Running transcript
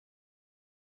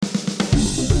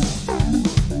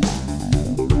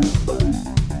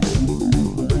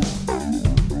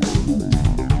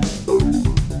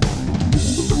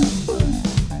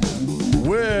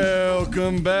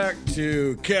Welcome back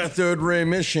to Cathode Ray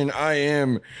Mission. I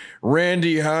am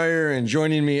Randy Heyer, and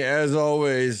joining me as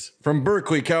always from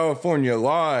Berkeley, California,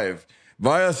 live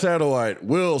via satellite,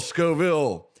 Will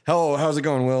Scoville. Hello, how's it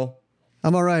going, Will?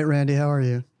 I'm all right, Randy. How are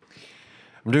you?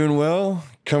 I'm doing well.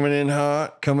 Coming in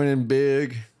hot, coming in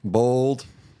big, bold.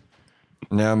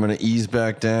 Now I'm going to ease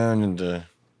back down into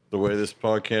the way this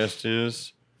podcast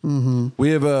is. Mm-hmm.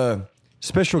 We have a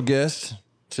special guest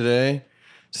today.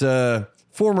 It's a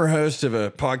former host of a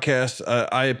podcast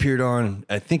I appeared on,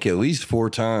 I think, at least 4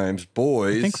 times,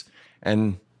 Boys.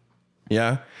 And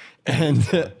yeah. And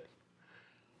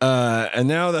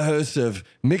now the host of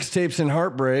Mixtapes and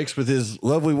Heartbreaks with his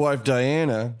lovely wife,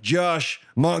 Diana, Josh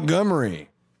Montgomery.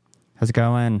 How's it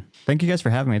going? Thank you guys for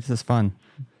having me. This is fun.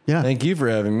 Yeah. Thank you for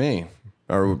having me.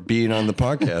 Or being on the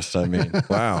podcast, I mean.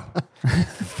 Wow.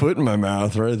 Foot in my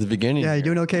mouth right at the beginning. Yeah, you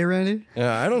doing okay, Randy?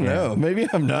 Yeah, I don't know. Maybe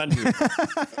I'm not.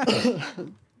 I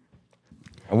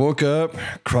woke up,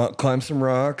 climbed some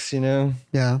rocks, you know.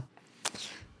 Yeah.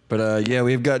 But yeah,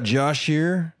 we've got Josh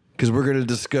here because we're going to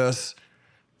discuss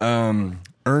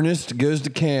Ernest Goes to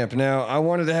Camp. Now, I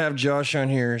wanted to have Josh on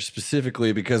here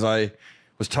specifically because I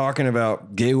was talking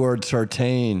about Gaylord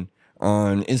Sartain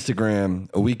on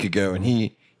Instagram a week ago, and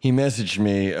he messaged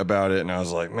me about it, and I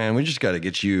was like, man, we just got to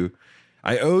get you.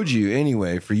 I owed you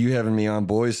anyway for you having me on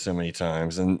Boys so many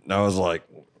times, and I was like,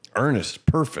 Ernest,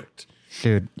 perfect.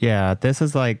 Dude, yeah, this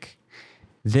is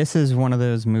one of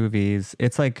those movies.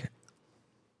 It's like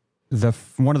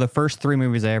one of the first 3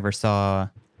 movies I ever saw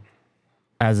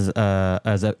as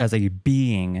a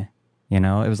being, you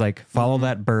know? It was like Follow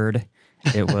That Bird.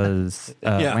 It was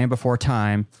Land Before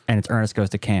Time, and it's Ernest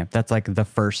Goes to Camp. That's like the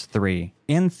first 3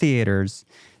 in theaters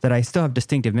that I still have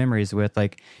distinctive memories with.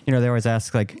 Like, you know, they always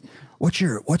ask like, what's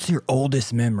your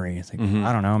oldest memory? It's like,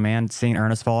 I don't know, man. Seeing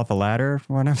Ernest fall off a ladder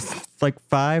when I was like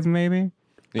 5, maybe.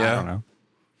 Yeah. I don't know.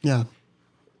 Yeah.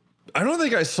 I don't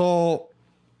think I saw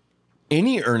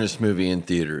any Ernest movie in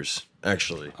theaters,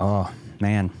 actually. Oh,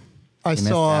 man. I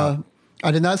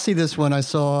did not see this one. I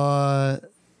saw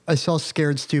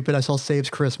Scared Stupid. I saw Saves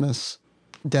Christmas.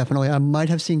 Definitely. I might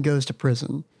have seen Goes to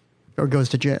Prison or Goes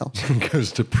to Jail.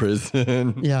 Goes to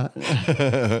Prison. Yeah.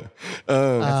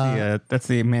 That's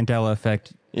the Mandela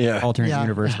Effect. Yeah. Alternate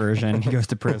universe version. He goes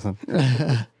to prison.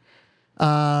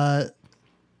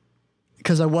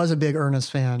 Because I was a big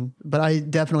Ernest fan, but I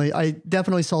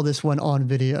definitely saw this one on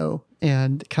video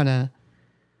and kind of,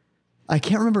 I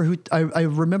can't remember who, I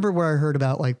remember where I heard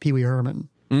about like Pee Wee Herman.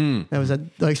 That was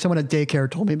like someone at daycare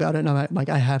told me about it, and I'm like,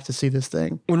 I have to see this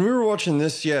thing. When we were watching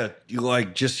this,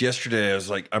 like just yesterday,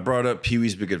 I brought up Pee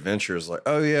Wee's Big Adventure. I was like,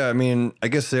 oh yeah, I mean, I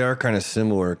guess they are kind of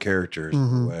similar characters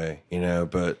in a way, you know,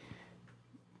 but.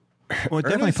 Well, it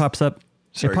definitely pops up.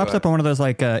 It pops up on one of those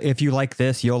like, if you like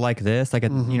this, you'll like this. Like, you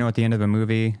know, at the end of a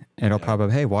movie, it'll pop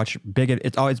up, hey, watch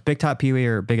it's always Big Top Pee Wee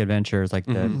or Big Adventures, like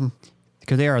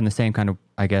because they are in the same kind of,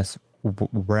 I guess,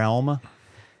 realm.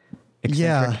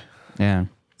 Eccentric. Yeah.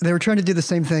 They were trying to do the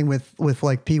same thing with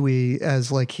like Pee Wee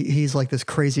as like he's like this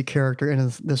crazy character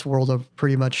in this world of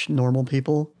pretty much normal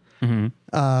people,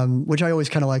 which I always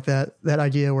kind of like that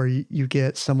idea where you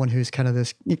get someone who's kind of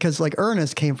this, because like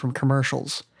Ernest came from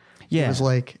commercials. Yeah, he was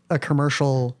like a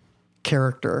commercial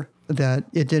character that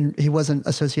he wasn't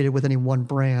associated with any one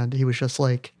brand. He was just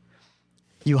like,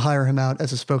 you hire him out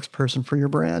as a spokesperson for your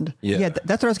brand. Yeah,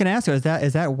 that's what I was going to ask you.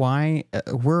 Is that why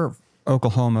we're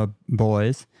Oklahoma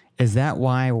boys? Is that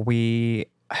why we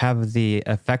have the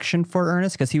affection for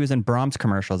Ernest? Because he was in Brahms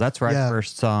commercials. That's where I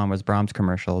first saw him, was Brahms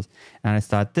commercials. And I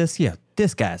thought, this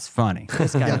guy's funny.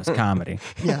 This guy knows comedy.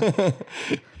 Yeah.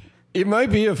 It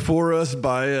might be a for us,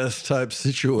 by us type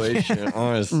situation,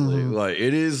 honestly. Like,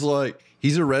 it is like,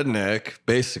 he's a redneck,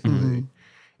 basically.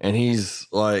 And he's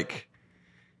like,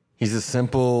 he's a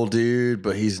simple dude,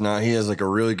 but he's not. He has like a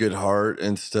really good heart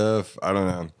and stuff. I don't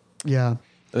know. Yeah.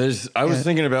 I was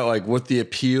thinking about like what the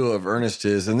appeal of Ernest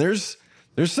is, and there's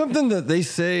something that they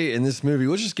say in this movie.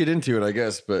 We'll just get into it, I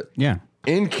guess. But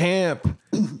in camp,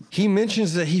 he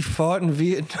mentions that he fought in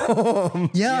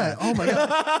Vietnam. Yeah. Oh my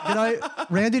God.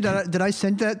 Randy, did I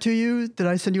send that to you? Did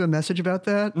I send you a message about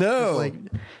that? No.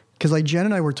 Because like Jen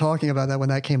and I were talking about that when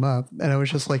that came up, and I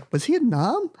was just like, was he in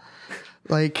Nam?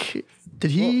 Like,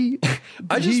 did he?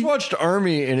 I just watched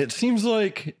Army, and it seems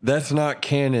like that's not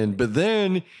canon. But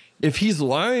then, if he's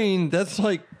lying, that's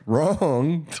like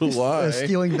wrong to lie.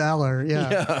 Stealing valor.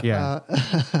 Yeah.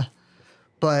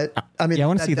 But I mean, I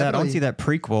want to see that. I want to see that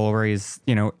prequel where he's,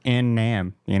 you know, in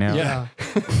Nam. You know. Yeah.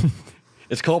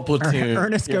 It's called Platoon.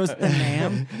 Ernest goes to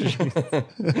Nam.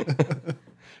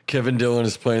 Kevin Dillon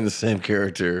is playing the same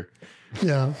character.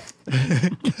 Yeah.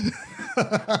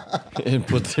 in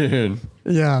Platoon.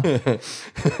 Yeah.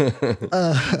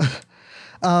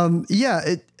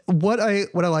 Yeah. What I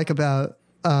like about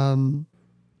kind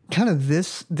of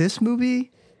this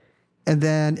movie, and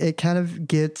then it kind of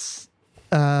gets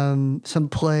some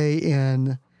play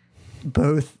in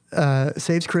both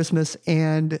Saves Christmas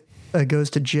and Goes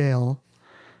to Jail.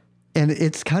 And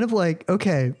it's kind of like,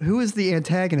 okay, who is the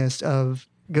antagonist of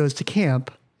Goes to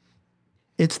Camp?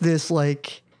 It's this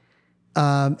like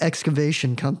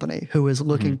excavation company who is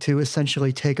looking to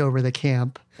essentially take over the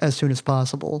camp as soon as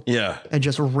possible. Yeah. And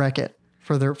just wreck it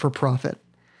for profit.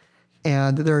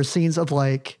 And there are scenes of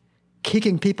like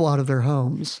kicking people out of their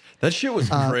homes. That shit was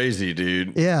crazy,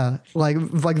 dude. Yeah. Like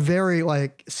very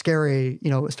like scary,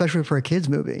 especially for a kid's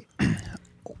movie.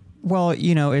 Well,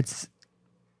 it's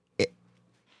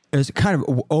kind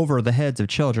of over the heads of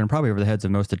children, probably over the heads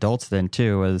of most adults then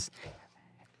too,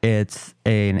 it's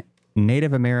a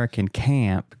Native American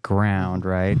campground,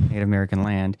 right? Native American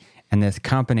land. And this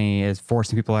company is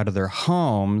forcing people out of their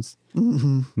homes,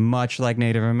 much like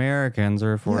Native Americans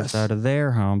are forced out of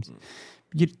their homes.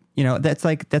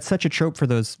 That's such a trope for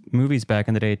those movies back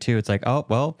in the day too. It's like, oh,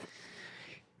 well,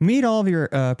 meet all of your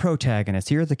protagonists.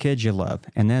 Here are the kids you love.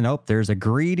 And then, there's a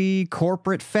greedy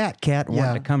corporate fat cat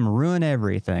wanting to come ruin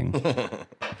everything.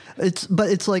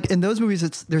 It's like in those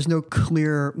movies, there's no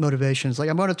clear motivation. It's like,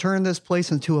 I'm going to turn this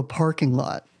place into a parking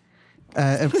lot.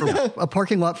 And for a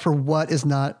parking lot for what is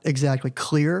not exactly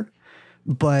clear.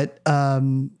 But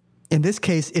in this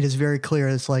case, it is very clear.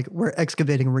 It's like, we're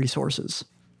excavating resources.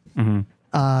 Mm-hmm.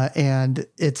 And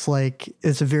it's like,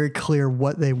 it's very clear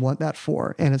what they want that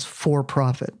for, and it's for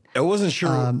profit. I wasn't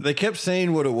sure. They kept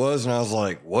saying what it was, and I was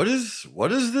like, what is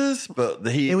this? But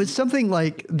it was something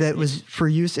like that was for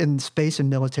use in space and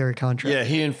military contracts. Yeah,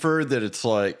 he inferred that it's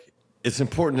like, it's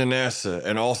important to NASA,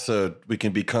 and also we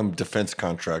can become defense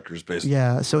contractors, basically.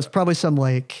 Yeah, so it's probably some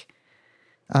like,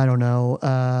 I don't know,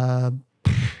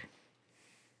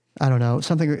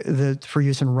 something for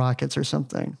use in rockets or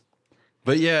something.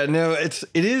 But yeah, no, it's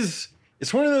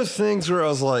one of those things where I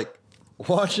was like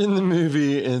watching the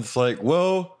movie and it's like,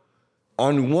 well,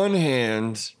 on one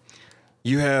hand,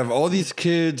 you have all these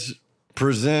kids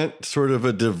present sort of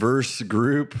a diverse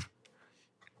group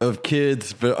of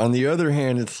kids, but on the other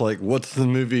hand, it's like, what's the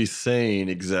movie saying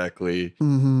exactly?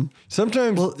 Mm-hmm.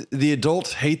 Sometimes the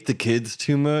adults hate the kids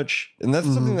too much, and that's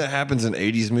something that happens in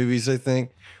 80s movies, I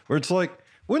think, where it's like,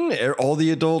 wouldn't all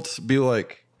the adults be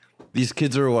like, these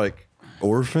kids are like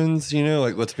orphans,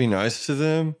 like, let's be nice to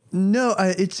them? No,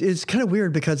 it's kind of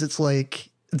weird because it's like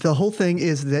the whole thing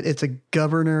is that it's a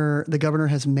governor. The governor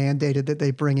has mandated that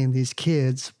they bring in these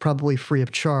kids probably free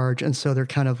of charge. And so they're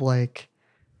kind of like,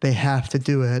 they have to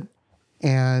do it.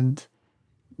 And,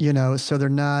 so they're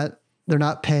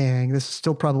not paying. This is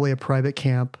still probably a private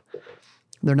camp.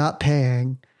 They're not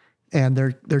paying, and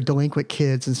they're delinquent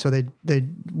kids. And so they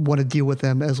want to deal with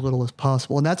them as little as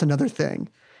possible. And that's another thing.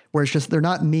 Where it's just, they're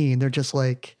not mean. They're just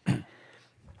like,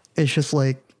 it's just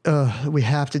like, we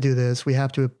have to do this. We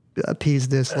have to appease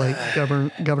this like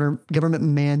government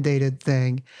mandated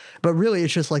thing. But really,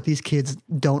 it's just like these kids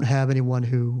don't have anyone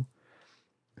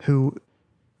who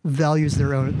values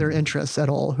their interests at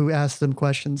all, who asks them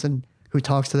questions and who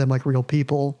talks to them like real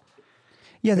people.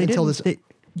 Yeah, you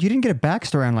didn't get a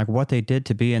backstory on like what they did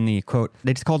to be in the quote.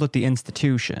 They just called it the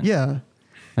institution. Yeah.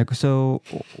 Like, so.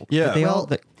 Yeah.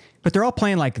 But they're all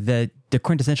playing like the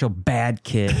quintessential bad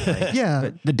kid, like,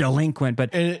 yeah, the delinquent.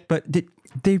 But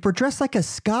they were dressed like a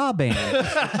ska band,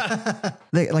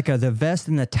 the vest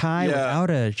and the tie without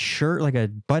a shirt, like a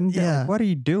button down. Yeah. Like, what are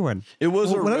you doing? It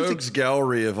was a rogues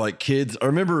gallery of like kids. I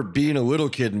remember being a little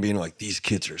kid and being like, these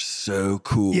kids are so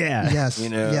cool. Yeah. Yes.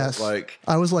 Yes. Like,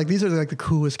 I was like, these are like the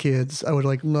coolest kids. I would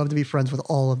like love to be friends with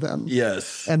all of them.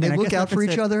 Yes. And they look out for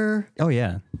each other. Oh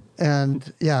yeah.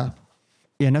 And yeah.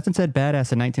 Yeah, nothing said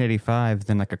badass in 1985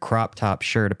 than like a crop top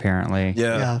shirt, apparently.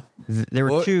 Yeah. There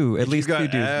were at least two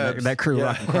dudes that crew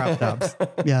rocking crop tops.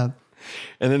 Yeah.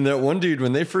 And then that one dude,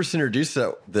 when they first introduced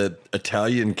the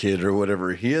Italian kid or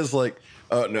whatever, he has like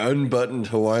an unbuttoned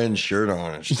Hawaiian shirt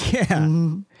on. It's just, Yeah.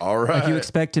 Mm-hmm. All right. Like you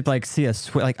expected like see a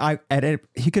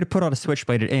he could have put on a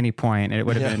switchblade at any point and it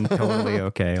would have been totally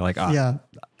okay. Like yeah.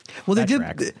 Well,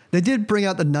 they did bring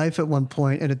out the knife at one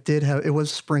point, and it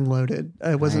was spring loaded.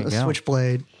 It wasn't a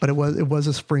switchblade, but it was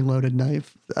a spring loaded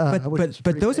knife.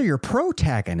 But those are your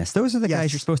protagonists. Those are the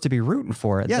guys you're supposed to be rooting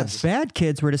for. Yes. The bad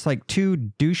kids were just like two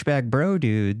douchebag bro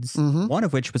dudes. Mm-hmm. One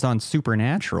of which was on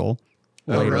Supernatural.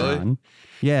 Oh, really? On.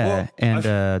 Yeah, Well, and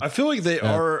I feel like they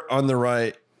are on the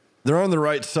right. They're on the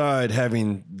right side,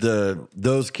 having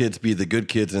those kids be the good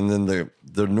kids, and then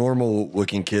the normal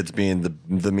looking kids being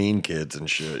the mean kids and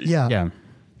shit. Yeah. yeah.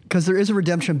 Because there is a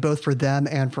redemption both for them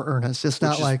and for Ernest. It's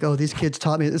not like, oh, these kids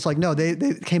taught me. It's like, no,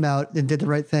 they came out and did the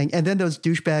right thing. And then those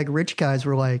douchebag rich guys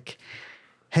were like,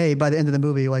 hey, by the end of the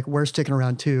movie, like, we're sticking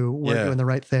around too. We're doing the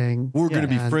right thing. We're going to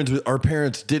be friends with our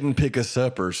parents didn't pick us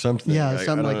up or something. Yeah,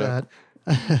 something like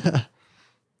that.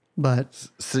 But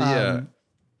so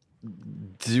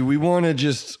do we want to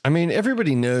just? I mean,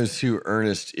 everybody knows who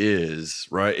Ernest is,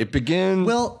 right? It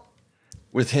begins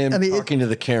with him talking to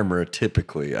the camera.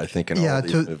 Typically, I think in all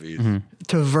these movies,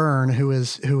 to Vern, who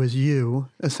is you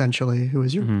essentially, who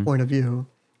is your point of view.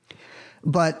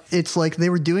 But it's like they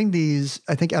were doing these,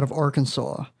 I think, out of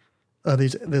Arkansas.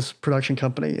 This production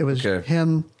company. It was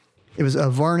him. It was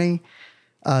Varney,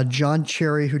 John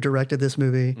Cherry, who directed this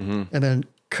movie, and then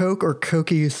Coke or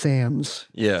Cokie Sams,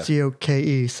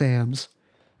 Coke Sams,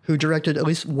 who directed at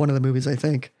least one of the movies, I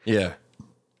think. Yeah.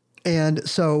 And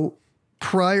so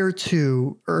prior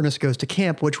to Ernest Goes to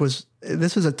Camp,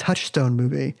 this was a Touchstone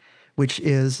movie, which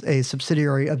is a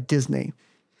subsidiary of Disney.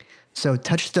 So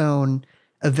Touchstone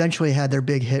eventually had their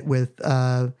big hit with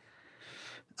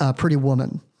Pretty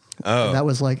Woman. Oh, and that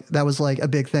was like a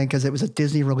big thing because it was a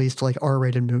Disney released like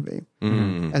R-rated movie,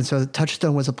 and so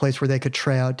Touchstone was a place where they could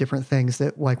try out different things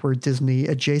that like were Disney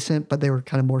adjacent, but they were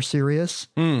kind of more serious.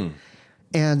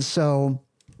 And so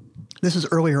this is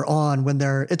earlier on when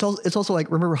it's also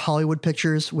like, remember Hollywood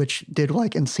Pictures, which did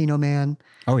like Encino Man.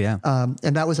 Oh yeah,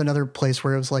 and that was another place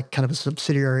where it was like kind of a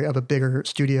subsidiary of a bigger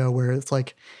studio where it's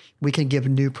like we can give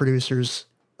new producers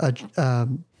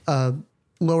a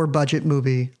lower budget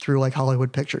movie through like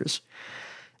Hollywood Pictures.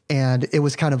 And it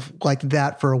was kind of like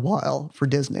that for a while for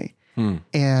Disney.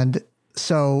 And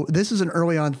so this is an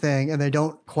early on thing and they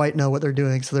don't quite know what they're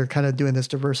doing. So they're kind of doing this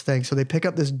diverse thing. So they pick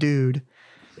up this dude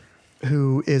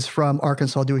who is from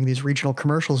Arkansas doing these regional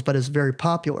commercials, but is very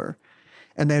popular.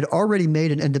 And they'd already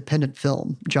made an independent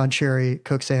film, John Cherry,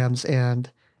 Coke Sams, and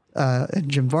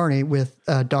Jim Varney with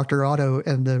Dr. Otto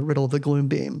and the Riddle of the Gloom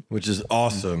Beam. Which is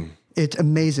awesome. It's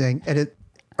amazing. And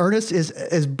Ernest is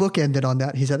bookended on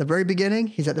that. He's at the very beginning,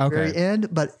 he's at the very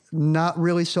end, but not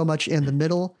really so much in the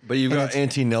middle. But you've got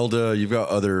Auntie Nelda, you've got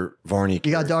other Varney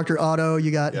characters. You got Dr. Otto, you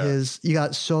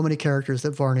got so many characters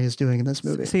that Varney is doing in this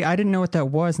movie. See, I didn't know what that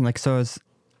was. And like, so as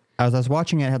I was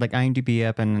watching it, I had like IMDb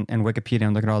up and Wikipedia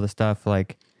and looking at all this stuff,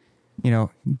 like, you know,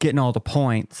 getting all the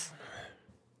points.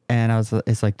 And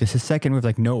it's like, this is his second movie.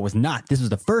 Like, no, it was not. This was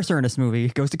the first Ernest movie.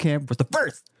 Goes to Camp was the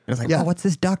first. And I was like, oh, what's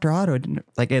this Dr. Otto?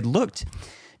 Like, it looked,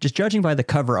 just judging by the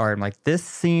cover art, I'm like, this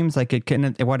seems like it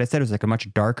can, what I said was like a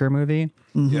much darker movie.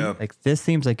 Yeah. Like, this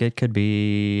seems like it could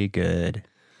be good.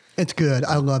 It's good.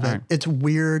 I love it. It's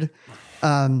weird.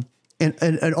 And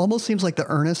it almost seems like the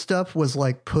Ernest stuff was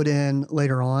like put in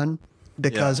later on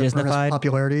because of Ernest's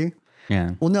popularity.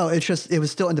 Yeah. Well, no, it was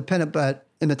still independent, but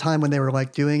in the time when they were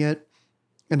like doing it,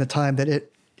 in the time that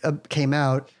it came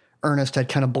out, Ernest had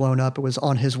kind of blown up. It was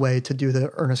on his way to do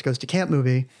the Ernest Goes to Camp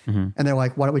movie. And they're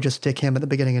like, why don't we just stick him at the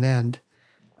beginning and end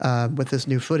with this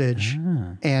new footage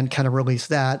and kind of release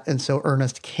that. And so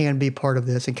Ernest can be part of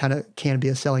this and kind of can be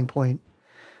a selling point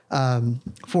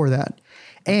for that.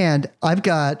 And I've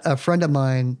got a friend of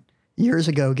mine years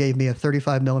ago gave me a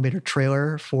 35 millimeter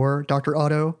trailer for Dr.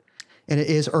 Otto. And it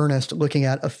is Ernest looking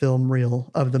at a film reel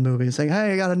of the movie and saying,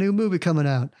 hey, I got a new movie coming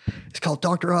out. It's called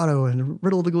Dr. Otto and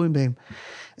Riddle of the Gloom Beam.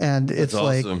 And it's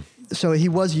awesome. Like, so he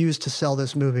was used to sell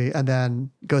this movie and then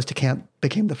Goes to Camp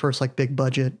became the first like big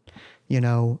budget, you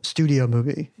know, studio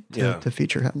movie to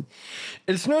feature him.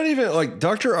 It's not even like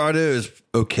Dr. Otto is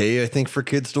okay, I think, for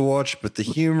kids to watch, but the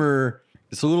humor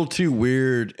is a little too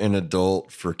weird and adult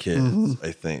for kids,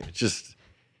 I think.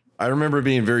 I remember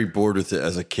being very bored with it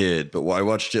as a kid, but I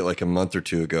watched it like a month or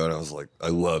two ago and I was like, I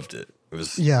loved it. It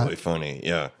was really funny.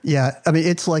 Yeah. Yeah. I mean,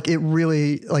 it's like, it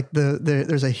really, like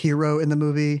there's a hero in the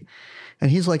movie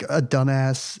and he's like a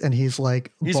dumbass and he's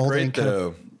like balding, great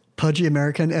though. Pudgy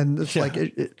American. And it's like,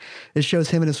 it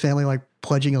shows him and his family like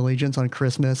pledging allegiance on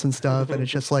Christmas and stuff. And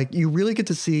it's just like, you really get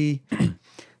to see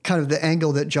kind of the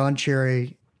angle that John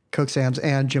Cherry, Coke Sams,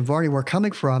 and Jim Varney were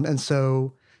coming from. And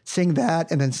so seeing that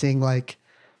and then seeing like,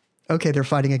 okay, they're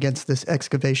fighting against this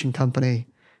excavation company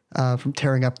from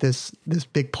tearing up this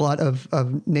big plot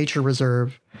of nature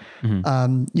reserve.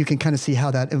 You can kind of see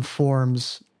how that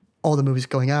informs all the movies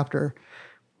going after.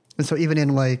 And so even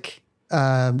in like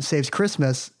Saves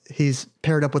Christmas, he's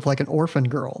paired up with like an orphan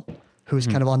girl who's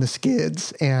kind of on the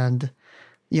skids. And,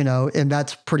 you know, and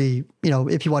that's pretty, you know,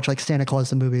 if you watch like Santa Claus,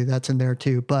 the movie, that's in there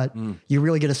too. But you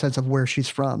really get a sense of where she's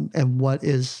from and what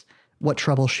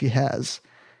trouble she has.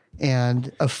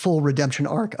 And a full redemption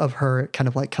arc of her kind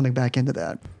of like coming back into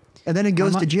that. And then it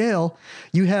goes to jail.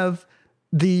 You have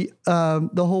the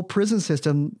whole prison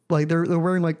system, like they're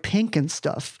wearing like pink and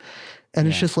stuff. And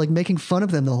it's just like making fun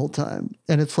of them the whole time.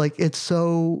 And it's like, it's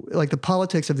so like the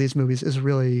politics of these movies is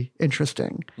really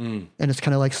interesting. And it's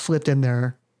kind of like slipped in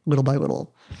there little by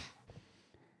little.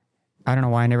 I don't know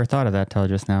why I never thought of that till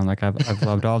just now. Like I've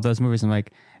loved all of those movies. I'm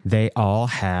like, they all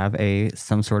have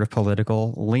some sort of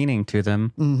political leaning to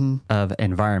them of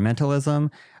environmentalism,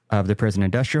 of the prison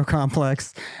industrial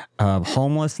complex, of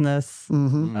homelessness,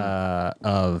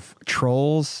 of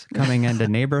trolls coming into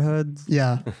neighborhoods.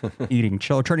 Yeah. Eating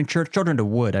turning children to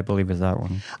wood, I believe is that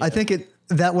one. I think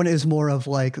that one is more of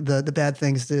like the bad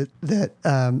things that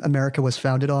America was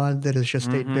founded on that is just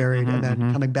stayed buried and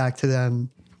then coming back to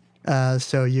them.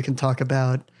 So you can talk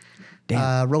about,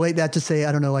 relate that to say,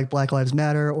 I don't know, like Black Lives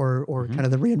Matter or kind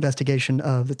of the reinvestigation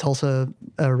of the Tulsa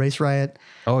race riot.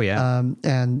 Oh yeah.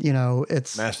 And you know,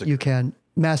 it's, Massacre. you can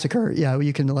massacre. Yeah.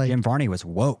 You can like, Jim Varney was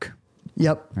woke.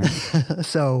 yep.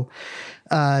 So,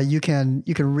 you can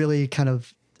really kind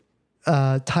of,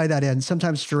 tie that in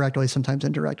sometimes directly, sometimes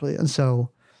indirectly. And so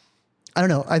I don't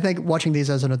know. I think watching these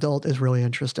as an adult is really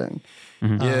interesting.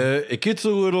 Yeah, it gets a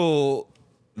little.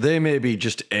 They maybe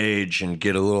just age and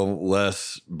get a little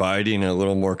less biting and a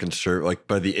little more conservative. Like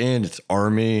by the end, it's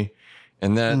army,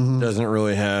 and that doesn't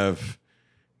really have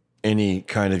any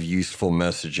kind of useful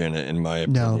message in it, in my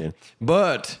opinion. No.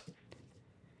 But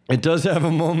it does have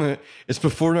a moment. It's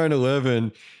before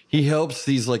 9/11. He helps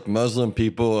these like Muslim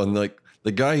people, and like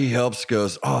the guy he helps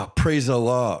goes, "Oh, praise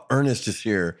Allah, Ernest is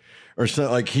here," or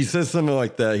something. Like he says something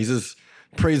like that. He says,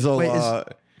 "Praise Allah."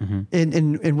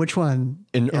 In which one?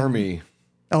 In army.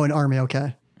 Oh, in army.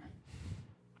 Okay.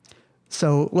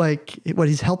 So like what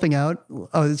he's helping out.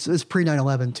 Oh, it's pre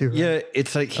 9/11 too. Right? Yeah.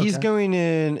 It's like he's going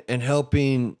in and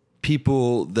helping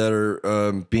people that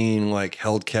are being like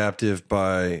held captive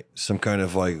by some kind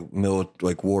of like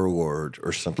like warlord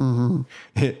or something.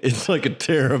 It's like a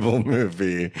terrible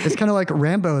movie. It's kind of like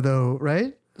Rambo though,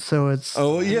 right? So it's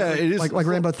Yeah, it is like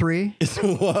Rambo 3. It's a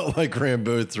lot like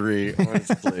Rambo 3,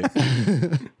 honestly.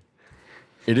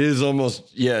 It is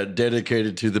almost,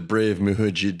 dedicated to the brave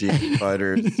Mujahideen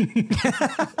fighters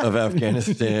of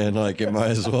Afghanistan. Like, it might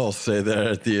as well say that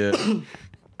at the end.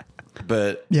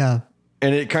 But, Yeah.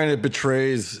 and it kind of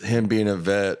betrays him being a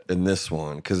vet in this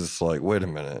one, because it's like, wait a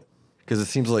minute. Because it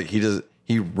seems like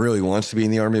he really wants to be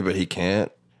in the army, but he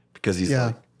can't, because he's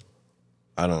like,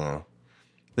 I don't know.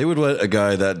 They would let a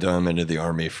guy that dumb into the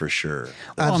army for sure.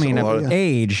 Well, I mean,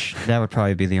 age, that would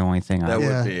probably be the only thing. That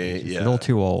would be, a little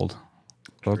too old.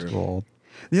 Too old.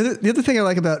 The other thing I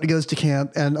like about Goes to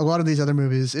Camp and a lot of these other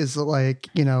movies is that, like,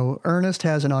 you know, Ernest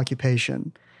has an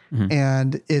occupation,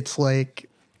 and it's like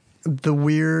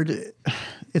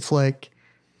it's like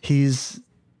he's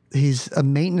a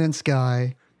maintenance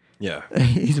guy. Yeah.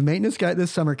 He's a maintenance guy at this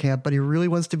summer camp, but he really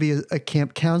wants to be a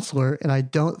camp counselor. And I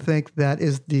don't think that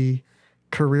is the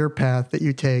career path that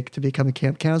you take to become a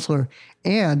camp counselor.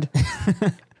 And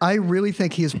I really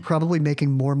think he is probably making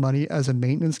more money as a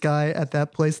maintenance guy at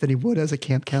that place than he would as a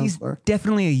camp counselor. He's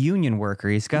definitely a union worker.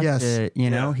 He's got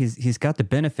he's got the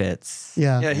benefits.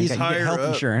 Yeah. Yeah, he's higher health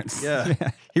up. insurance. Yeah.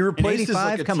 He replaces 85?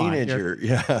 like a Come on. teenager.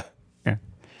 Yeah.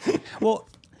 Well,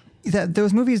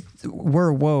 those movies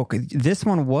were woke. This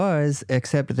one was,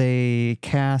 except they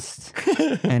cast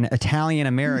an Italian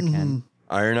American,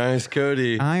 Iron Eyes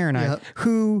Cody.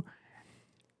 who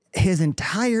his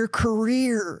entire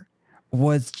career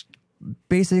was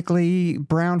basically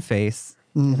brown face.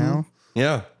 You know,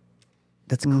 Yeah.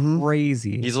 that's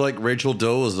crazy. He's like Rachel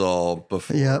Dolezal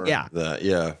before that.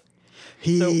 Yeah.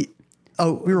 We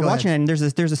We were watching it, and there's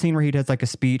a scene where he does like a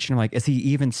speech, and I'm like, is he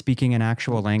even speaking an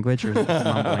actual language, or is he just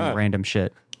mumbling random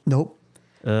shit? Nope.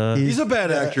 He's a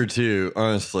bad actor too,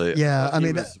 honestly. Yeah, I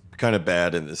mean, he was kind of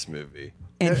bad in this movie.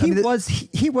 And he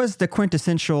was the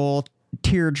quintessential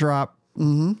teardrop.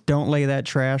 Don't lay that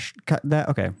trash. Cut that.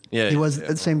 Okay. Yeah. He was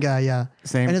the same guy, yeah.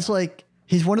 Same. And it's like,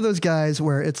 he's one of those guys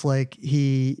where it's like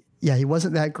he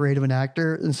wasn't that great of an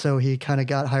actor. And so he kind of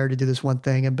got hired to do this one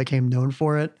thing and became known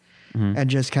for it and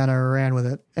just kind of ran with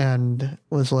it and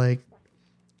was like,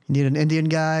 you need an Indian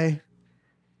guy?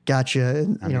 Gotcha.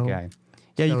 And, you know, guy.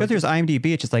 Yeah, you go through his IMDb,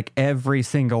 it's just like every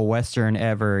single Western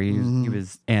ever he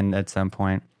was in at some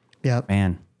point. Yeah.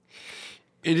 Man.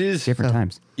 It is Different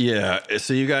times. Yeah.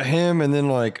 So you got him and then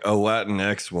like a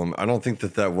Latinx woman. I don't think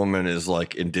that woman is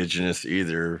like indigenous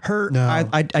either.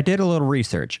 I did a little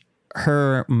research.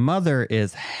 Her mother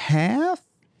is half.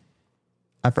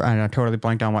 I totally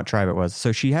blanked on what tribe it was.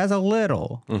 So she has a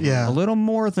little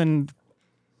more than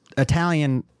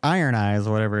Italian Iron Eyes,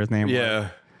 whatever his name was. Yeah.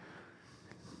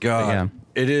 God.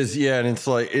 It is. Yeah. And it's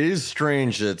like, it is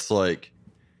strange that it's like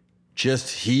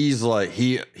he's like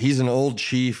he's an old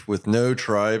chief with no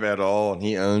tribe at all, and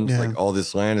he owns like all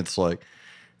this land. It's like,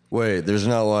 wait, there's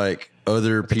not like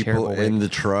other people in the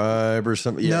tribe or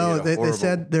something. No, they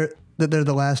said they're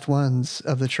the last ones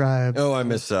of the tribe. Oh, I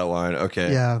missed that line.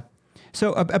 Okay. Yeah.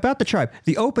 So about the tribe,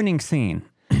 the opening scene,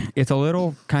 it's a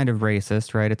little kind of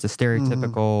racist, right? It's a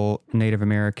stereotypical Native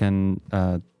American.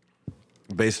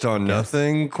 Based on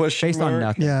nothing? Question Based mark? on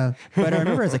nothing. Yeah. But I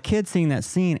remember as a kid seeing that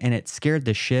scene, and it scared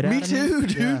the shit out Me of me. too,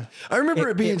 dude. Yeah. I remember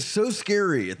it being so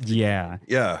scary. Yeah.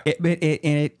 Yeah.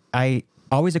 I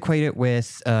always equate it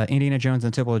with Indiana Jones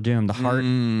and the Temple of Doom, the heart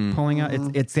pulling out.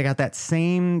 They got that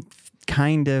same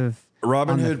kind of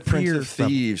Robin on the Hood, Prince fear of stuff.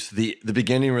 Thieves, the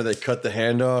beginning where they cut the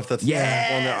hand off. That's the one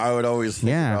that I would always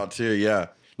think about too. Yeah.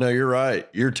 No, you're right.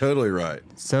 You're totally right.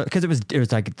 So because it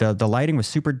was like the lighting was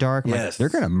super dark. I'm like, they're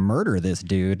gonna murder this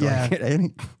dude. Yeah.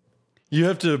 Like, You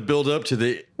have to build up to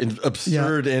the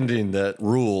absurd ending that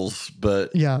rules,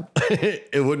 but Yeah.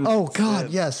 it wouldn't. Oh God,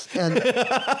 yes. And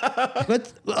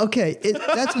but okay,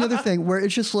 that's another thing where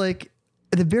it's just like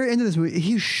at the very end of this movie,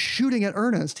 he's shooting at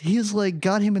Ernest. He's like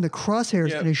got him in the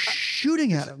crosshairs and is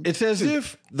shooting at him. It's as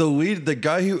if the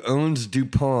guy who owns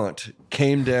DuPont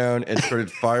came down and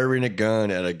started firing a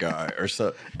gun at a guy or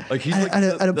so. Like he's like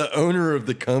the owner of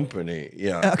the company.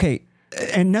 Yeah. okay.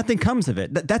 And nothing comes of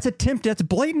it. That's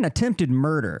blatant attempted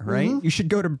murder, right? You should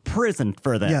go to prison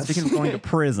for that. Yes. Speaking of going to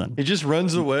prison. He just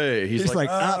runs away. He's like,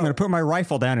 I'm going to put my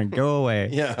rifle down and go away.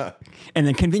 Yeah. And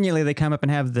then conveniently they come up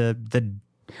and have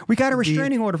we got a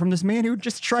restraining order from this man who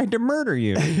just tried to murder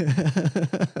you.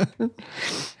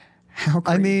 How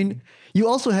crazy. I mean, you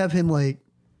also have him like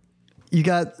you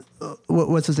got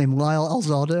what's his name, Lyle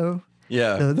Alzado,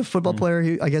 the football player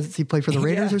who I guess he played for the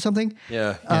Raiders or something.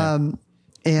 Yeah.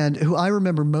 And who I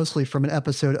remember mostly from an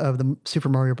episode of the Super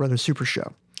Mario Brothers Super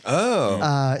Show.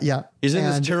 Oh. Yeah. He's in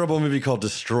this terrible movie called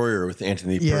Destroyer with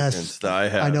Anthony Perkins that I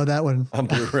have. I know that one. On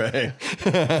Blu-ray.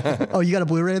 Oh, you got a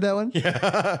Blu-ray of that one?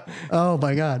 Yeah. Oh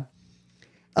my God.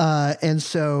 And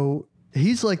so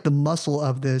he's like the muscle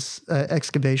of this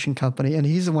excavation company, and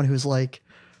he's the one who's like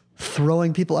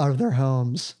throwing people out of their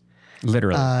homes.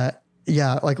 Literally.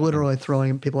 Yeah, like literally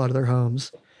throwing people out of their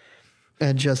homes.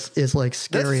 And just is like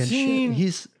scary That and scene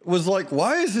shit. was like,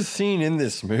 why is this scene in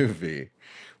this movie?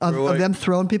 Of them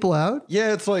throwing people out?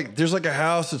 Yeah, it's like there's like a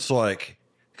house. It's like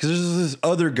because there's this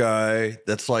other guy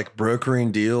that's like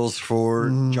brokering deals for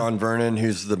John Vernon,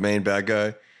 who's the main bad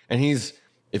guy, and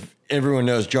if everyone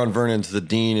knows, John Vernon's the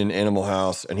dean in Animal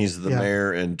House, and he's the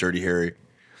mayor in Dirty Harry.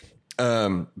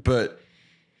 But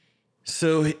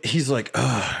so he's like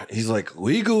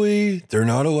legally they're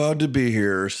not allowed to be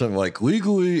here or something. Like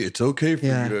legally it's okay for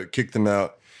you to kick them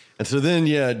out. And so then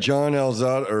John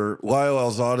Alzado or Lyle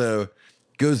Alzado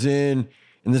goes in,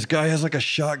 and this guy has like a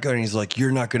shotgun. And he's like,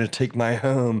 "You're not going to take my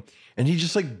home," and he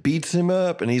just like beats him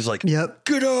up, and he's like, Yep.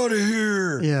 "Get out of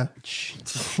here!" Yeah.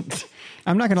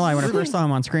 I'm not gonna lie. When I first saw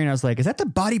him on screen, I was like, "Is that the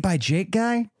Body by Jake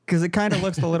guy?" Because it kind of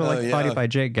looks a little like the Body by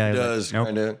Jake guy. It does Like,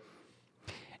 kind of.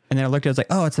 And then I looked at it, I was like,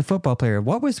 "Oh, it's a football player."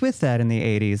 What was with that in the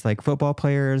 '80s? Like football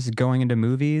players going into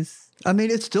movies? I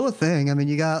mean, it's still a thing. I mean,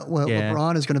 you got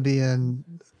LeBron is going to be in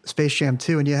Space Jam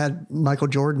 2, and you had Michael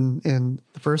Jordan in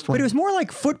the first one. But it was more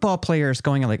like football players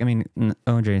going, like, I mean,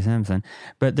 O.J. Simpson,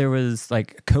 but there was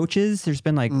like coaches. There's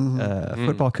been like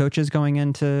football coaches going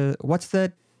into, what's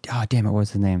that? Oh, damn it.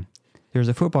 What's his name? There was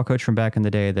a football coach from back in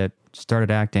the day that started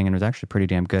acting and was actually pretty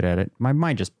damn good at it. My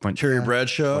mind just went. Terry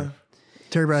Bradshaw.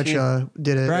 Terry Bradshaw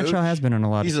did it. Bradshaw has been in a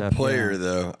lot He's of stuff. a player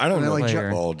though. I don't know like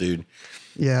football, dude.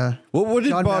 Yeah. What did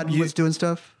John Bob Madden was doing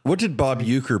stuff? What did Bob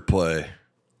Euchre play?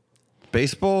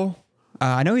 Baseball?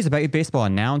 I know he's a baseball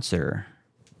announcer.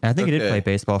 I think he did play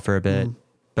baseball for a bit.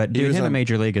 But dude, him in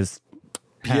Major League is...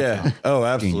 Yeah. Oh,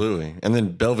 absolutely. And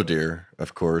then Belvedere,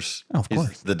 of course. Oh, of course.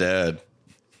 He's the dad.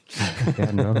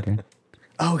 Yeah, no, okay.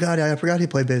 Oh God, I forgot he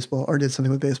played baseball or did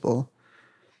something with baseball.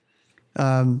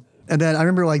 And then I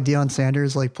remember like Deion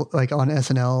Sanders like on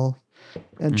SNL,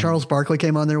 and Charles Barkley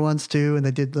came on there once too, and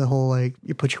they did the whole like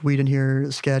you put your weed in here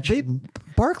sketch.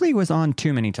 Barkley was on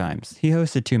too many times. He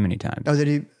hosted too many times. Oh, did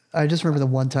he? I just remember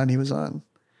the one time he was on.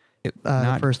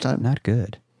 The first time, not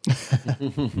good.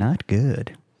 Not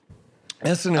good.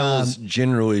 SNL is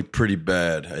generally pretty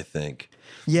bad, I think.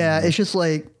 Yeah, it's just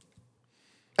like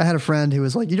I had a friend who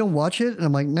was like, "You don't watch it," and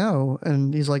I'm like, "No,"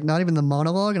 and he's like, "Not even the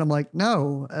monologue," and I'm like,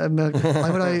 "No." I'm like, why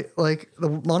would I like the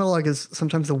monologue is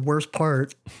sometimes the worst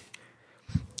part.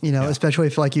 You know, especially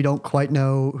if like you don't quite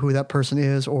know who that person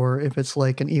is, or if it's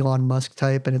like an Elon Musk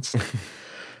type, and it's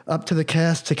up to the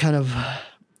cast to kind of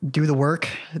do the work,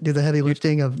 do the heavy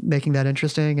lifting of making that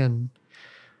interesting. And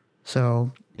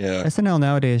So Yeah. SNL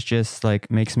nowadays just like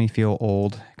makes me feel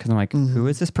old because I'm like, who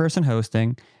is this person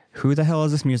hosting? Who the hell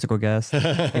is this musical guest?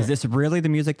 Is this really the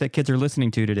music that kids are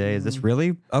listening to today? Is this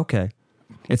really okay?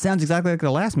 It sounds exactly like the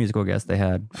last musical guest they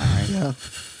had. All right. yeah.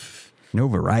 No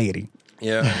variety.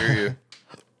 Yeah, I hear you.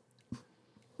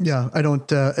 Yeah, I don't.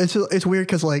 It's weird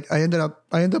because like I end up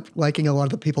liking a lot of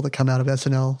the people that come out of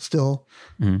SNL still.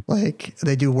 Like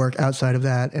they do work outside of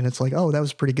that, and it's like, oh, that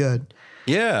was pretty good.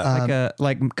 Yeah.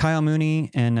 Like Kyle Mooney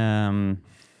and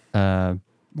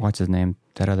what's his name?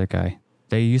 That other guy.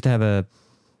 They used to have a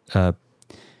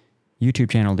YouTube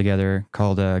channel together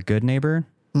called Good Neighbor.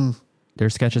 Their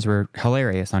sketches were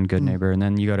hilarious on Good Neighbor, and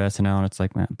then you go to SNL and it's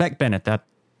like, man, Beck Bennett.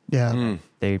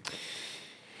 They're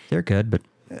good, but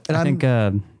And I think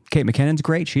Kate McKinnon's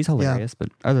great. She's hilarious, but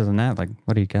other than that, like,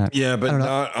 what do you got? Yeah, but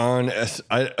not on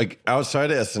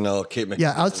outside of SNL. Kate McKinnon.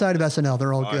 Yeah, outside of SNL,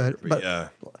 they're all good. But yeah,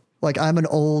 like I'm an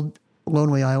old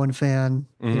Lonely Island fan,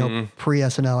 you know, pre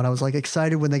SNL, and I was like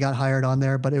excited when they got hired on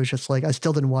there, but it was just like I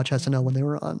still didn't watch SNL when they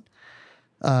were on.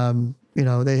 You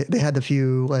know, they had the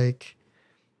few like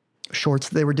shorts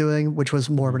they were doing, which was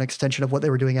more of an extension of what they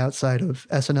were doing outside of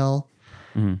SNL.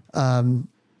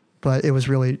 But it was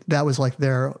really that was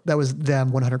them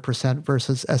 100%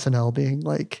 versus SNL being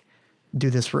like, do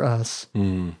this for us.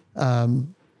 And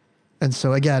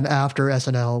so again, after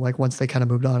SNL, like once they kind of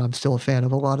moved on, I'm still a fan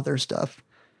of a lot of their stuff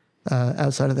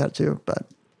outside of that too.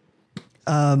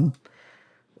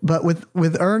 But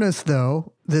with Ernest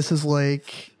though, this is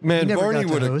like man, Barney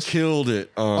would have killed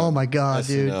it. Oh my god,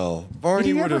 SNL. dude! Barney Did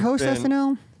he would ever have host been,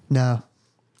 SNL? No,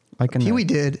 Like in Pee-wee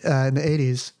did in the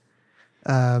 80s.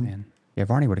 Man. Yeah,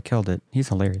 Barney would have killed it. He's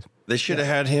hilarious. They should have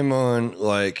had him on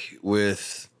like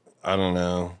with I don't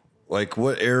know, like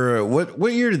what era?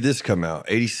 What year did this come out?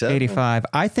 87, 85.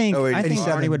 I think 87.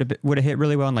 Barney would have hit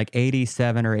really well in like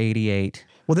 87 or 88.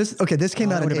 Well, this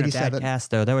came out That in would have been a bad 87.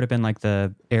 cast though. That would have been like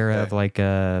the era of like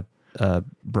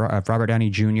Robert Downey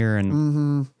Jr.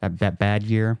 and that bad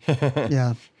year.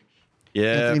 Yeah.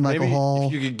 Yeah, Anthony Michael maybe Hall.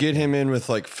 if you could get him in with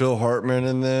like Phil Hartman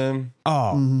and them.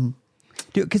 Oh,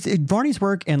 dude, because Barney's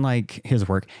work and like his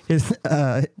work as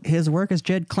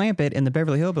Jed Clampett in the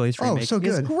Beverly Hillbillies remake so is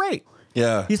good. great.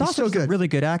 Yeah, He's also so just a good. really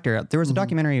good actor. There was a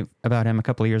documentary about him a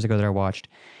couple of years ago that I watched,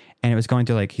 and it was going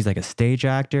through like he's like a stage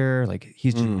actor, like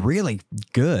he's just really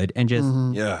good, and just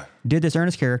yeah, did this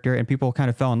Ernest character, and people kind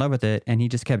of fell in love with it, and he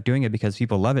just kept doing it because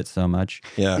people love it so much.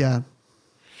 yeah. Yeah.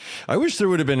 I wish there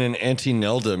would have been an Auntie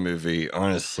Nelda movie.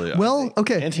 Honestly, Well,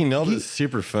 okay. Auntie Nelda is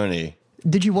super funny.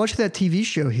 Did you watch that TV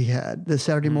show he had, the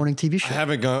Saturday morning TV I show?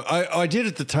 haven't gone. I did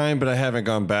at the time, but I haven't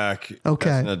gone back Okay.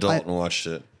 as an adult and watched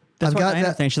it. That's I've what got Diana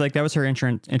that- saying. She's like, that was her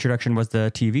introduction was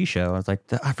the TV show. I was like,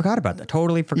 I forgot about that.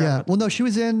 Totally forgot. Yeah. about Well, no, she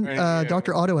was in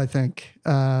Dr. Otto, I think.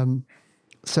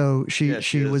 So she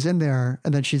she was in there,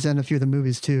 and then she's in a few of the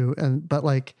movies too. But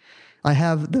like, I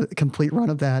have the complete run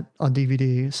of that on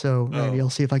DVD. So Randy, I'll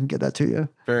see if I can get that to you.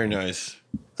 Very nice.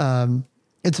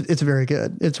 It's very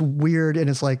good. It's weird, and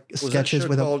it's like Was that sketches show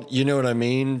with called You Know What I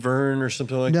Mean, Vern, or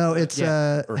something like No, that? it's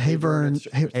Or Hey Vern.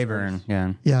 Hey, Vern.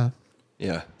 Yeah. Yeah.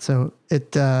 Yeah. So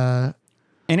it And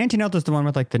Auntie Nelda's the one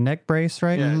with like the neck brace,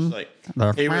 right? Yeah, it's like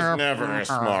The- he was never a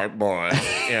smart boy.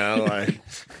 You know, like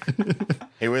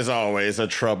he was always a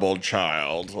troubled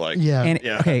child. Like yeah. And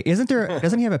Yeah. okay,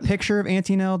 doesn't he have a picture of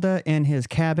Auntie Nelda in his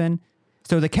cabin?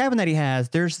 So the cabin that he has,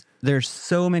 there's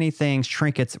so many things,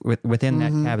 trinkets within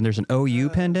that cabin. There's an OU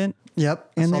pendant.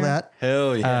 Yep. I in saw there? that.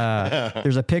 hell yeah.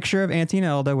 There's a picture of Auntie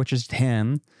Nelda, which is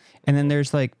him. And then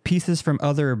there's like pieces from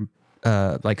other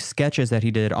like sketches that he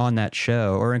did on that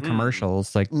show or in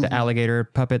commercials, like the alligator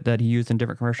puppet that he used in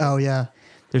different commercials. Oh yeah.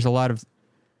 There's a lot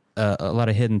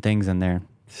of hidden things in there.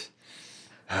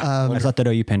 I thought that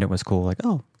OU pendant was cool. Like,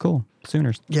 oh, cool.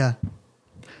 Sooners. Yeah.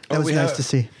 That was we nice have- to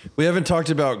see. We haven't talked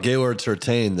about Gaylord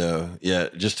Sartain though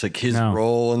yet. Just like his No.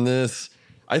 role in this.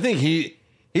 I think he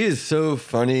is so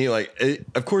funny. Like, it,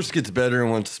 of course, it gets better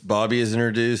once Bobby is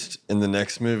introduced in the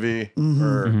next movie.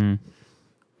 Or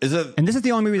is it? And this is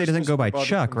the only movie that doesn't go by Bobby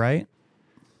Chuck, Crumb. right?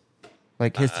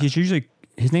 Like his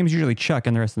name is usually Chuck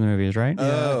in the rest of the movies, right?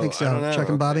 Yeah, I think so. don't know. Chuck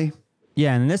and Bobby.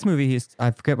 Yeah, and in this movie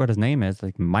I forget what his name is,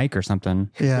 like Mike or something.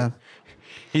 Yeah.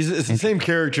 It's the same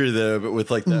character though, but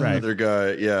with like that Right. other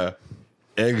guy. Yeah,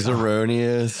 Eggs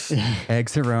Erroneous.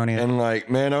 Eggs erroneous. And like,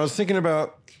 man, I was thinking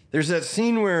about there's that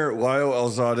scene where Lyle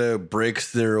Elzado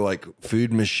breaks their like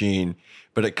food machine,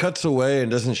 but it cuts away and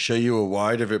doesn't show you a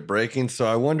wide of it breaking. So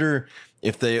I wonder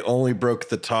if they only broke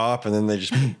the top and then they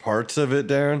just put parts of it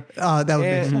down. That would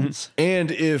make sense.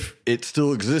 And if it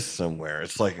still exists somewhere.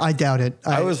 It's like I doubt it.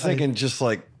 I was thinking just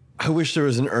like I wish there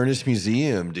was an Ernest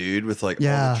museum, dude, with like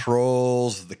all the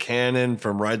trolls, the cannon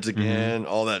from Rides Again,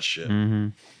 all that shit. Mm-hmm.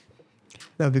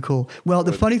 That would be cool. Well,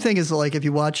 the funny thing is, like, if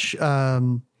you watch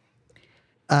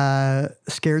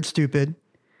Scared Stupid,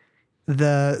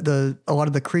 a lot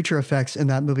of the creature effects in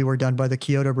that movie were done by the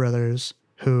Kyoto brothers,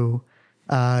 who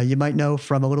you might know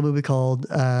from a little movie called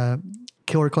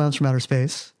Killer Clowns from Outer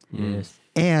Space. Yes.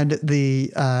 And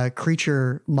the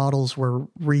creature models were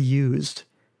reused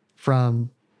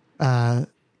from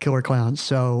Killer Clowns.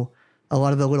 So a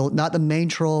lot of the little, not the main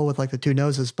troll with like the two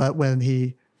noses, but when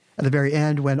at the very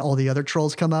end, when all the other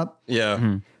trolls come up,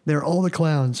 they're all the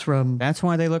clowns from. That's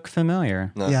why they look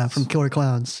familiar. Nice. Yeah, from Killer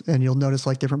Clowns. And you'll notice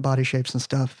like different body shapes and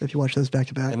stuff if you watch those back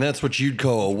to back. And that's what you'd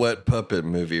call a wet puppet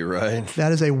movie, right?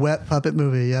 That is a wet puppet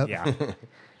movie. Yep. Yeah.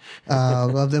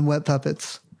 Love them wet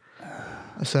puppets.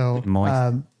 So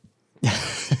Moist.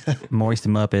 Moist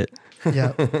Muppet.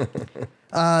 yeah.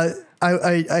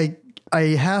 I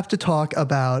have to talk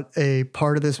about a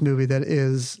part of this movie that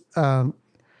is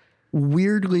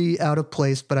weirdly out of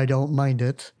place, but I don't mind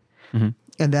it. Mm-hmm.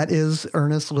 And that is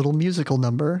Ernest's little musical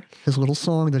number, his little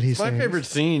song that he sings. My favorite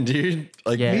scene, dude.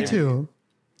 Like, Me too.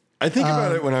 I think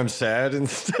about it when I'm sad and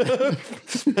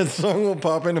stuff. That song will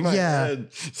pop into my head.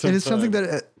 It is something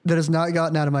that has not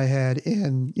gotten out of my head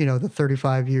in, the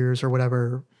 35 years or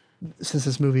whatever since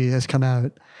this movie has come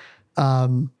out.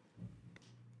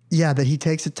 That he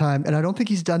takes the time, and I don't think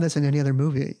he's done this in any other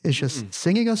movie. It's just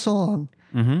singing a song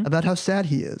about how sad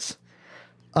he is.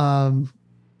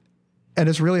 And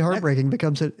it's really heartbreaking.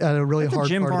 Becomes a really hard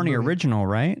Jim part Varney of the movie. original,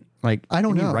 right? Like, I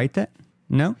don't did know. you write that?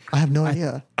 No, I have no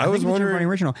idea. I was think it's Jim wondering. Varney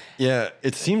original. Yeah,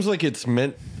 it seems like it's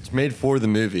made for the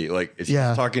movie. Like it's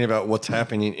just talking about what's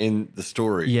happening in the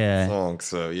story. Yeah. The song.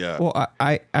 So yeah. Well,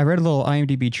 I read a little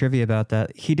IMDb trivia about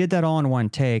that. He did that all in one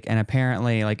take, and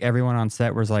apparently, like everyone on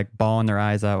set was like bawling their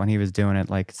eyes out when he was doing it.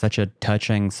 Like such a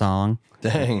touching song.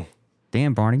 Dang.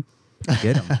 Damn, Barney,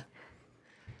 get him.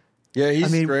 Yeah,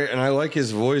 he's great, and I like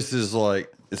his voice. Is like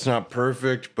it's not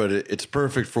perfect, but it's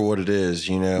perfect for what it is.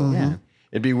 Yeah.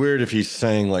 It'd be weird if he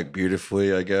sang like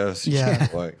beautifully, I guess. Yeah.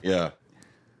 Like, yeah.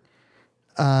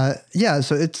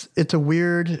 So it's a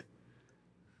weird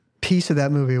piece of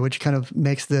that movie, which kind of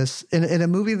makes this in a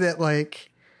movie that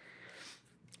like,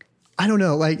 I don't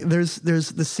know, like there's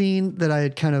the scene that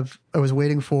I was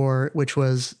waiting for, which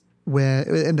was when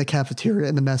in the cafeteria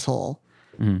in the mess hall,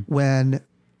 when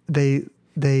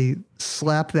they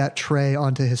slap that tray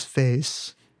onto his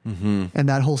face. Mm-hmm. And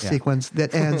that whole sequence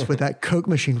that ends with that Coke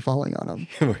machine falling on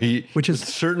him, Which would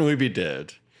certainly be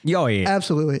dead. Oh, yeah.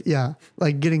 Absolutely, yeah.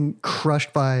 Like getting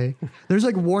crushed by. There's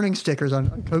like warning stickers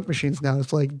on Coke machines now.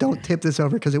 It's like, don't tip this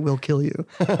over because it will kill you.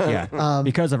 Yeah,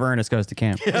 because of Ernest Goes to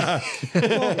Camp. Yeah.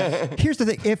 Well, here's the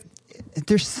thing: if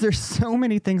there's so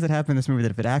many things that happen in this movie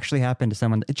that if it actually happened to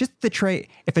someone, just the tray.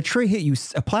 If a tray hit you,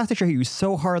 a plastic tray hit you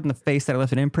so hard in the face that it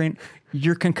left an imprint,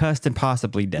 you're concussed and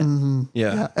possibly dead. Mm-hmm.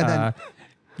 Yeah. And then.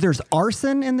 There's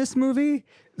arson in this movie.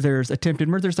 There's attempted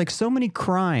murder. There's like so many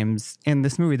crimes in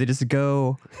this movie that just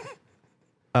go,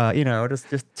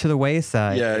 just to the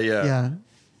wayside. Yeah.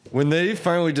 When they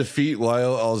finally defeat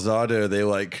Lyle Alzado, they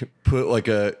like put like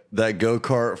that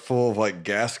go-kart full of like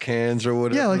gas cans or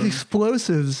whatever. Yeah, like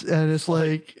explosives, and it's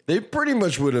like they pretty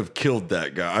much would have killed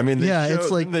that guy. I mean,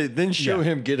 it's like they then show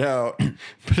him get out,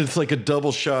 but it's like a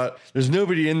double shot. There's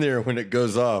nobody in there when it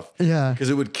goes off. Yeah, because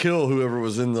it would kill whoever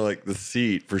was in the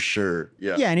seat for sure.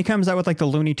 Yeah, and he comes out with like the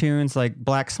Looney Tunes, like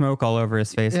black smoke all over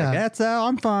his face. Yeah, like, that's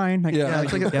I'm fine. Like,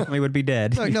 it's like definitely would be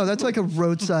dead. No, that's like a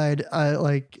roadside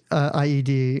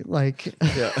IED. Like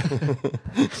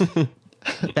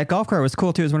that golf cart was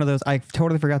cool too. It was one of those I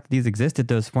totally forgot that these existed.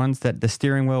 Those ones that the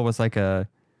steering wheel was like the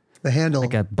handle,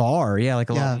 like a bar. Yeah, like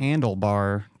a little handle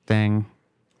bar thing.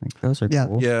 Like those are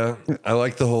cool. Yeah, I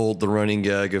like the running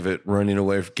gag of it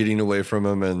getting away from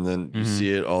him, and then you see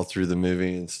it all through the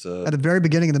movie and stuff. At the very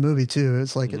beginning of the movie too,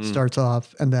 it's like it starts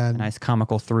off and then nice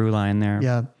comical through line there.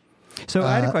 Yeah. So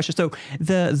I had a question. So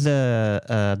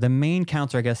the main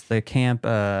counselor, I guess the camp,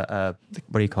 what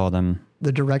do you call them?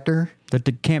 The director, the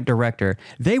camp director.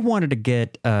 They wanted to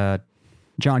get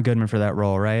John Goodman for that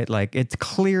role, right? Like it's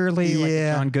clearly like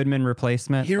a John Goodman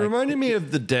replacement. He reminded me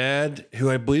of the dad,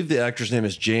 who I believe the actor's name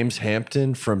is James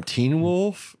Hampton from Teen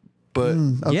Wolf, but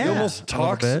he almost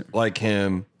talks like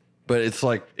him. But it's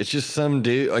like it's just some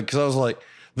dude. Like because I was like,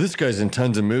 this guy's in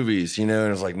tons of movies, and I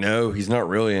was like, no, he's not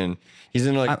really in. He's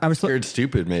in like I was Scared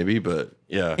Stupid maybe, but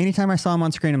yeah. Anytime I saw him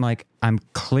on screen, I'm like, I'm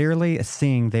clearly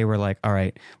seeing they were like, all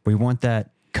right, we want that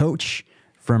coach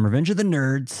from Revenge of the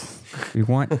Nerds. We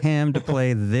want him to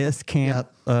play this camp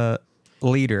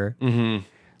leader. Mm-hmm.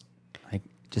 Like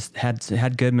just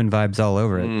had Goodman vibes all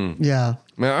over it. Yeah.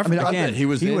 Man, I forgot again, that he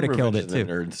was he in would've killed Revenge it, of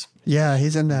the Nerds. Yeah,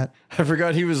 he's in that. I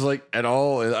forgot he was like at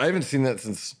all. I haven't seen that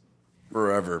since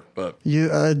forever, but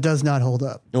It does not hold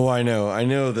up. oh, I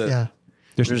know that. Yeah.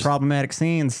 There's some problematic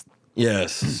scenes.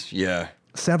 Yes, yeah.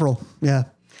 Several. Yeah.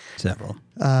 Several.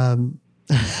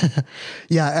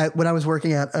 Yeah. When I was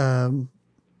working at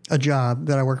a job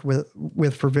that I worked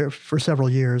with for several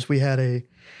years, we had a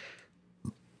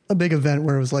big event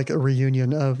where it was like a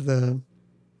reunion of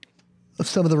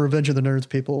some of the Revenge of the Nerds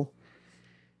people.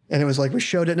 And it was like we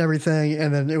showed it and everything,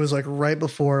 and then it was like right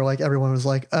before like everyone was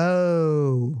like,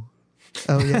 oh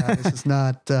yeah, this is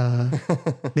not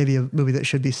maybe a movie that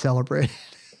should be celebrated.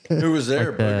 Who was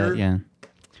there? Booger? Yeah.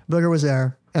 Booger was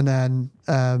there, and then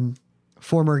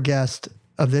former guest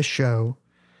of this show,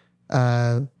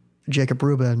 Jacob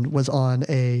Rubin, was on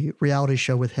a reality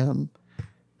show with him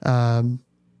a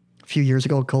few years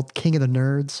ago called King of the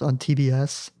Nerds on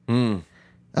TBS.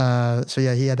 So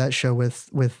yeah, he had that show with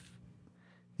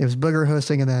it was Booger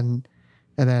hosting, and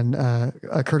then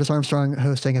Curtis Armstrong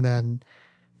hosting, and then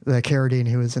the Carradine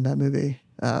who was in that movie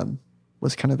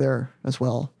was kind of there as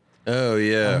well. Oh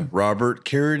yeah, Robert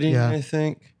Carradine, yeah. I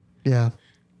think. Yeah.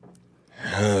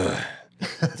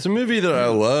 It's a movie that I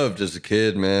loved as a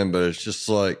kid, man, but it's just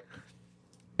like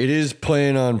it is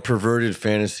playing on perverted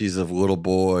fantasies of little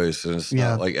boys, and it's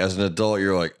not like as an adult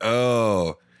you're like,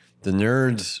 oh, the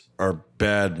nerds are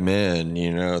bad men,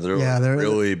 you know, they're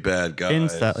really bad guys.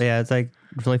 Incel, yeah, it's like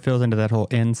really feels into that whole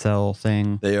incel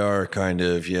thing. They are kind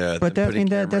of, yeah. But putting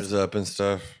cameras up and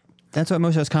stuff. That's what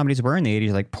most of those comedies were in the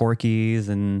 80s, like Porky's,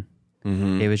 and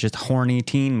it was just horny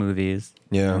teen movies.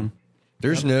 Yeah.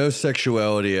 There's no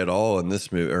sexuality at all in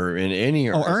this movie or in any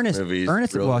Ernest movies.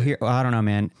 Ernest, really. well, here, I don't know,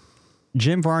 man.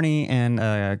 Jim Varney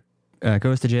and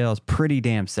Goes to Jail is pretty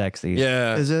damn sexy.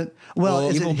 Yeah. Is it? Well,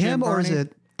 is it Evil him Jim or is Varney?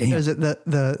 it? Damn. Is it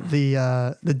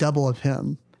the double of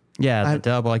him? Yeah, the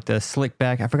double, like the slick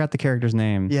back. I forgot the character's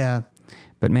name. Yeah.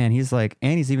 But man, he's like,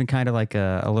 and he's even kind of like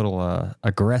a little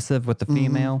aggressive with the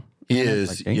female. He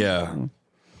is, like, yeah.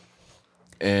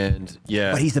 And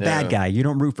yeah. But he's the bad guy. You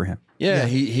don't root for him. Yeah,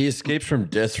 he escapes from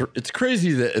death. It's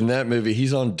crazy that in that movie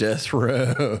he's on death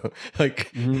row.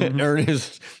 Like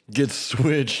Ernest gets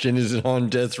switched and is on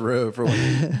death row for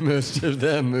like most of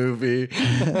that movie.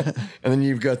 And then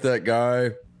you've got that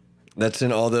guy that's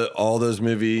in all those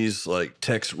movies. Like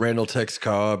Randall Tex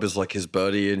Cobb is like his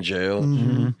buddy in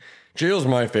jail. Jail's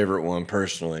my favorite one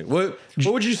personally. What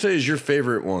would you say is your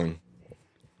favorite one?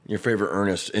 Your favorite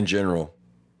Ernest in general?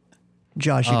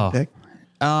 Josh, you can pick.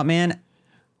 Man.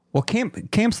 Well,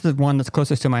 Camp's the one that's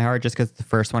closest to my heart just because it's the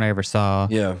first one I ever saw.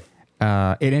 Yeah.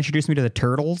 It introduced me to the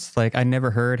Turtles. Like, I never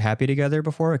heard Happy Together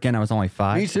before. Again, I was only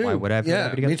 5. Me too. So why would I have heard Yeah,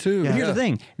 Happy Together? me too. But here's the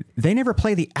thing. They never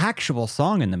play the actual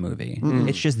song in the movie.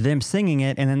 It's just them singing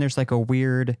it, and then there's like a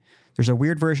weird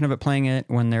version of it playing it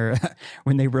when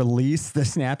they release the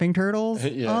snapping turtles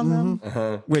on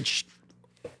them. Which,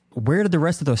 where did the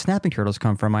rest of those snapping turtles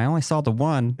come from? I only saw the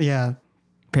one. Yeah.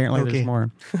 Apparently there's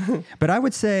more. But I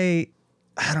would say,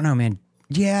 I don't know, man.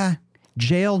 Yeah,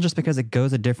 Jail, just because it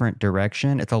goes a different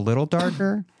direction. It's a little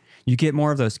darker. You get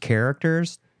more of those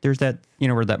characters. There's that,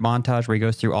 where that montage where he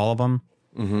goes through all of them.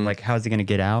 Like, how's he going to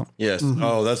get out? Yes.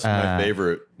 Oh, that's my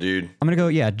favorite, dude. I'm going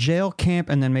to go, Jail, Camp,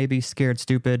 and then maybe Scared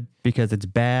Stupid because it's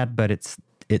bad, but it's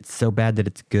so bad that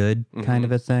it's good kind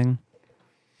of a thing.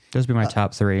 Those would be my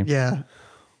top 3. Yeah.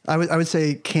 I would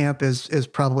say Camp is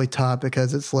probably top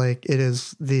because it's like it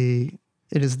is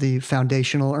the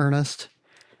foundational Ernest.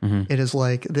 It is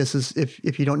like this is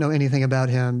if you don't know anything about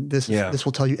him, this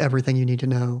will tell you everything you need to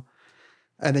know,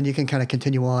 and then you can kind of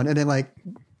continue on. And then like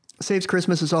Saves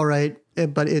Christmas is all right,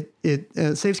 but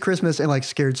it Saves Christmas and like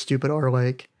Scared Stupid are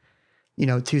like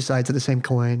two sides of the same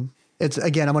coin. It's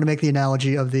again I'm going to make the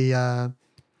analogy of the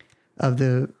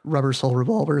Rubber Soul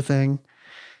Revolver thing.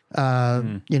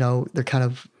 They're kind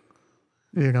of,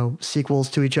 sequels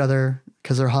to each other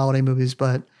because they're holiday movies,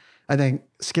 but I think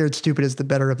Scared Stupid is the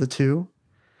better of the two.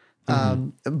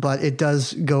 But it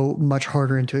does go much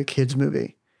harder into a kid's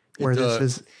movie where this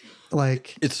is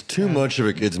like, it's too much of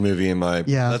a kid's movie in my,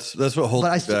 that's what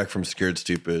holds me back from Scared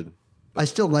Stupid. I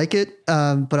still like it.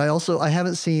 But I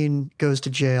haven't seen Goes to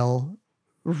Jail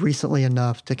recently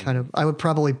enough to kind of, I would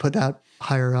probably put that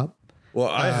higher up. Well,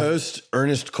 I host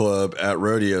Ernest Club at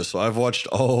Rodeo, so I've watched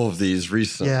all of these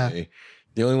recently. Yeah.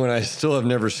 The only one I still have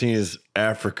never seen is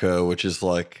Africa, which is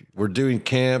like we're doing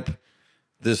camp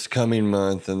this coming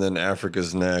month, and then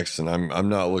Africa's next, and I'm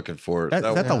not looking for it. Is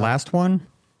that the last one?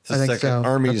 The second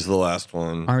Army's the last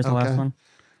one. Army's the last one.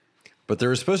 But there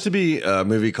was supposed to be a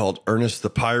movie called Ernest the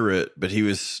Pirate, but he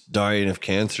was dying of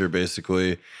cancer,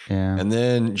 basically. Yeah. And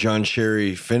then John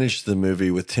Sherry finished the movie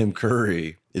with Tim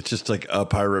Curry. It's just like a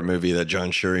pirate movie that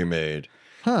John Sherry made.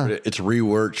 Huh. But it's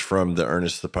reworked from the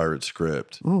Ernest the Pirate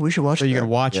script. Ooh, we should watch So that. you can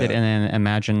watch it Yeah. and then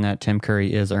imagine that Tim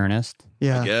Curry is Ernest.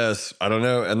 Yeah. Yes, I don't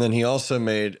know. And then he also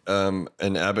made an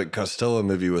Abbott Costello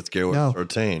movie with Gail No.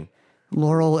 Sartain.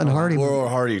 Laurel and Hardy. Laurel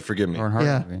Hardy, forgive me. Lauren Hardy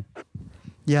Yeah. movie.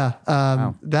 Yeah.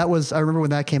 That was, I remember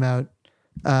when that came out.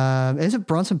 Isn't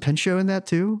Bronson Pinchot in that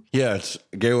too? Yeah, it's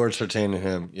Gaylord Sartain and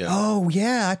him. Yeah. Oh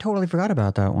yeah, I totally forgot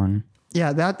about that one.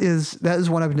 Yeah, that is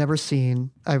one I've never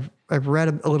seen. I've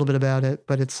read a little bit about it,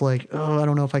 but it's like, oh, I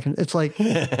don't know if I can. It's like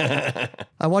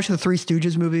I watched the Three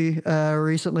Stooges movie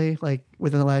recently, like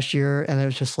within the last year, and it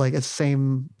was just like it's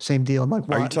same deal. I'm like,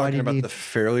 why, Are you talking about the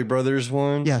Fairley Brothers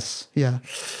one? Yes, yeah.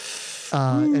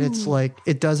 And it's like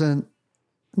it doesn't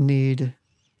need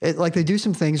it. Like they do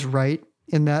some things right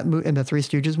in that in the Three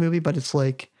Stooges movie, but it's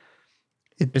like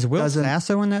it Is Will doesn't.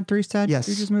 Sasso in that Three Yes.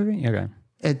 Stooges movie? Okay.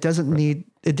 It doesn't need.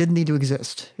 It didn't need to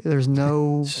exist. There's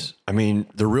no. I mean,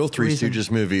 the real Three Reason. Stooges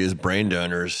movie is Brain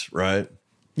Donors, right?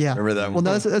 Yeah. Remember that Well, one?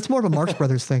 no, that's more of a Marx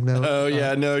Brothers thing, though. Oh,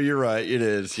 yeah. No, you're right. It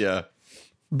is. Yeah.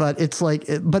 But it's like,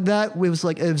 but that it was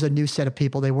like it was a new set of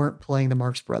people. They weren't playing the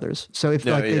Marx Brothers. So if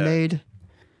No, like they yeah. made,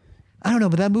 I don't know,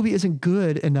 but that movie isn't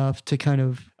good enough to kind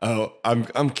of. Oh,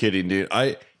 I'm kidding, dude.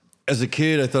 As a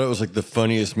kid, I thought it was like the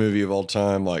funniest movie of all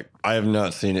time. Like, I have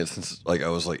not seen it since like I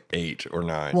was like 8 or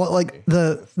 9. Well, like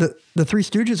the Three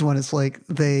Stooges one, it's like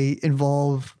they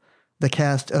involve the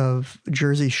cast of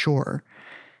Jersey Shore,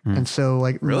 and so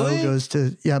like Really?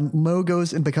 Mo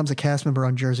goes and becomes a cast member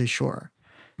on Jersey Shore,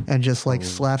 and just like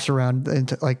slaps around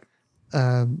into like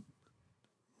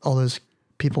all those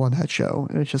people on that show,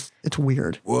 and it's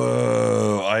weird.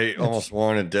 Whoa. I almost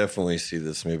want to definitely see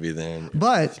this movie then.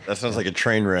 But That sounds like a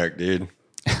train wreck, dude.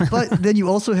 but then you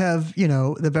also have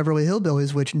the Beverly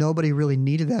Hillbillies, which nobody really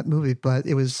needed that movie, but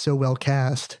it was so well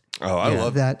cast. Oh, I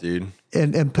love that, dude.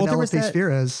 And Well, there was Penelope that-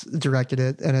 Spheres directed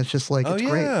it, and it's just like Oh, it's yeah.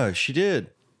 great. She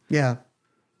did. Yeah,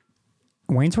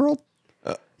 Wayne's World.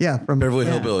 yeah, from Beverly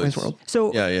yeah, Hillbillies. Wayne's World.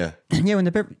 So Yeah. yeah, when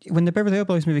the Beverly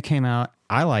Hillbillies movie came out,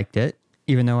 I liked it.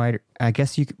 Even though I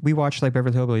guess we watched like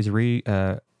Beverly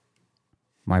Hillbillies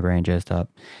my brain just up.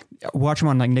 Watch them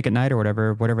on like Nick at Night or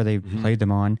whatever they played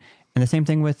them on. And the same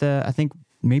thing with I think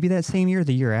maybe that same year,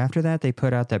 the year after that, they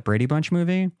put out that Brady Bunch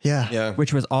movie. Yeah, Yeah.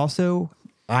 Which was also,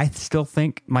 I still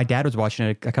think my dad was watching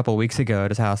it a couple of weeks ago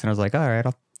at his house, and I was like, all right,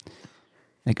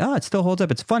 it still holds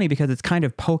up. It's funny because it's kind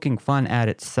of poking fun at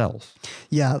itself.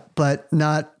 yeah, but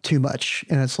not too much,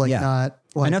 and it's like not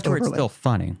like enough to where it's overly. still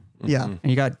funny. Yeah, And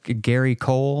you got Gary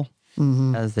Cole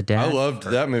as the dad. I loved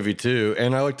that movie too.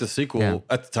 And I liked the sequel Yeah.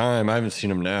 at the time. I haven't seen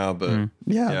them now, but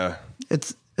yeah.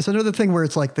 It's another thing where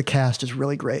it's like the cast is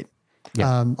really great. Yeah.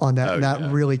 On that, and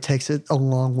that really takes it a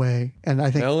long way. And I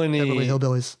think Melanie- Beverly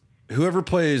Hillbillies. Whoever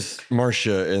plays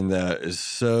Marcia in that is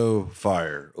so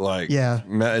fire. Like, Yeah,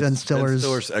 it's Ben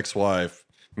Stiller's- ex-wife,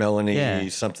 Melanie Yeah.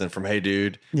 something from Hey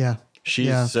Dude. Yeah, She's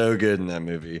yeah, so good in that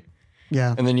movie.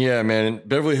 yeah. And then, yeah, man, in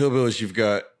Beverly Hillbillies, you've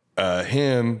got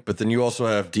him, but then you also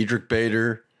have Diedrich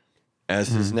Bader as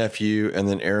his nephew, and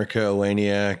then Erica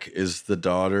Eleniak is the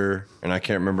daughter, and I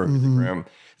can't remember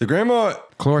the grandma.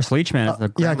 Cloris Leachman is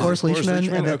the Yeah, grandma. Cloris Leachman. and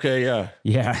then- Okay, yeah.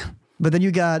 Yeah. But then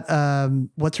you got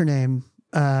what's her name?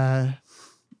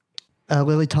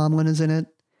 Lily Tomlin is in it,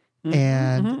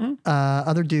 and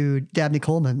other dude Dabney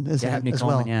Coleman is in Dabney it as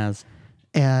Coleman, well. yes.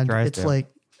 And Drysdale.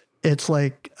 it's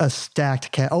like a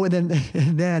stacked cast. Oh, and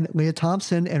then Leah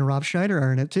Thompson and Rob Schneider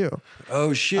are in it too.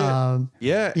 Oh, shit.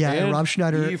 Yeah. yeah, and Rob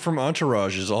Schneider- he from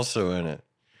Entourage is also in it.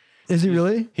 Is he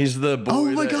really? He's the boy Oh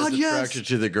my that God, is yes. attracted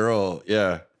to the girl.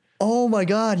 Yeah. Oh my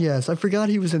God, yes. I forgot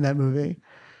he was in that movie.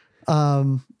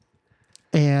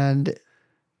 And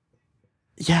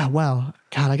yeah, wow.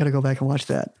 God, I got to go back and watch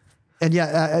that. And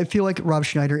yeah, I feel like Rob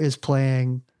Schneider is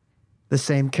playing the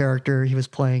same character he was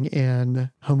playing in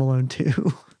Home Alone 2,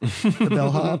 the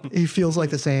bellhop. He feels like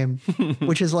the same,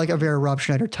 which is like a very Rob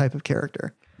Schneider type of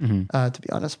character, to be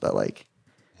honest. But like,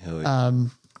 Hell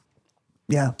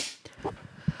yeah.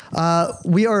 yeah.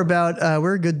 We are about,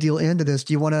 we're a good deal into this.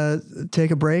 Do you want to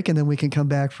take a break and then we can come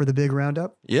back for the big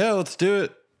roundup? Yeah, let's do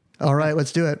it. All right,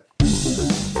 let's do it.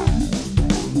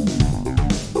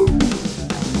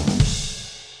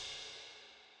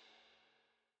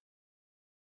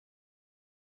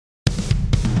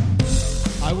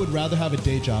 I would would rather have a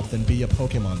day job than be a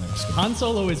Pokemon master. Han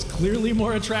Solo is clearly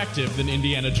more attractive than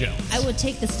Indiana Jones. I would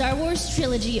take the Star Wars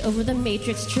trilogy over the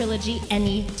Matrix trilogy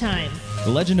any time.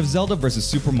 The Legend of Zelda versus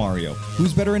Super Mario.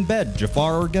 Who's better in bed,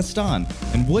 Jafar or Gaston?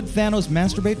 And would Thanos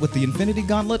masturbate with the Infinity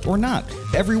Gauntlet or not?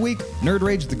 Every week, Nerd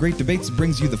Rage The Great Debates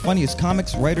brings you the funniest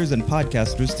comics, writers, and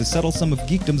podcasters to settle some of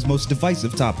geekdom's most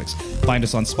divisive topics. Find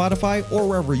us on Spotify or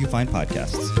wherever you find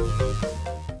podcasts.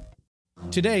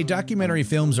 Today, documentary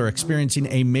films are experiencing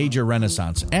a major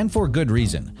renaissance, and for good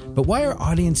reason. But why are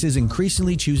audiences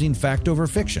increasingly choosing fact over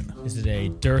fiction? Is it a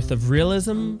dearth of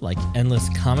realism, like endless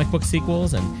comic book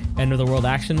sequels and end-of-the-world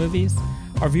action movies?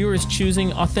 Are viewers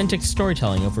choosing authentic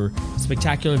storytelling over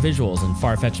spectacular visuals and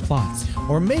far-fetched plots?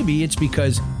 Or maybe it's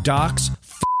because docs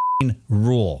f***ing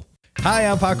rule. Hi,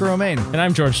 I'm Paco Romain. And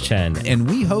I'm George Chen. And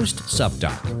we host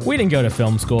SupDoc. We didn't go to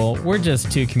film school. We're just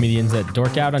two comedians that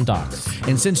dork out on docs.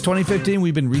 And since 2015,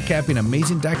 we've been recapping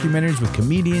amazing documentaries with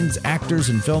comedians, actors,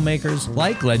 and filmmakers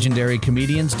like legendary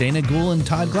comedians Dana Gould and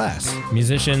Todd Glass.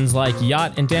 Musicians like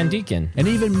Yacht and Dan Deacon. And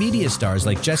even media stars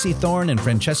like Jesse Thorne and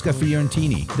Francesca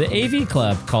Fiorentini. The AV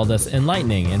Club called us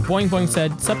enlightening, and Boing Boing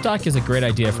said SupDoc is a great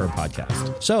idea for a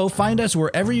podcast. So find us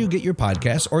wherever you get your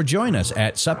podcasts or join us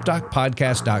at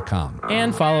supdocpodcast.com.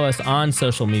 And follow us on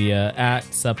social media at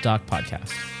SupDoc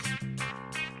Podcast.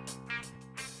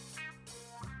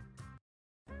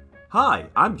 Hi,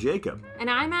 I'm Jacob. And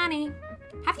I'm Annie.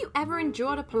 Have you ever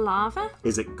enjoyed a palaver?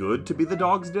 Is it good to be the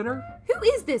dog's dinner? Who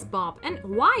is this Bob, and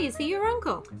why is he your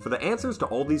uncle? For the answers to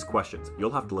all these questions,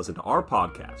 you'll have to listen to our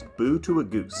podcast, Boo to a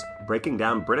Goose, breaking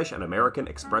down British and American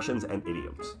expressions and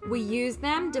idioms. We use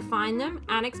them, define them,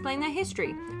 and explain their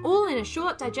history, all in a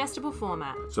short, digestible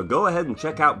format. So go ahead and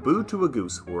check out Boo to a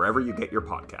Goose wherever you get your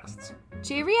podcasts.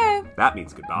 Cheerio! That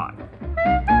means goodbye.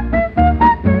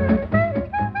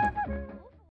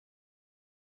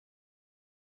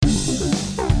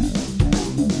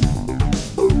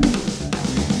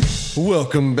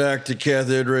 Welcome back to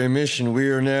Cathode Ray Mission.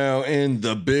 We are now in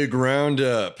the big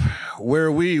roundup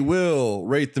where we will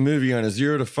rate the movie on a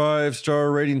 0 to 5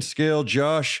 star rating scale.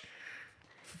 Josh,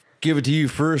 give it to you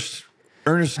first.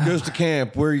 Ernest Goes to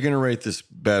Camp. Where are you going to rate this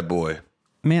bad boy?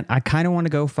 Man, I kind of want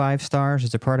to go 5 stars.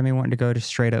 There's a part of me wanting to go to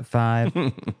straight up 5.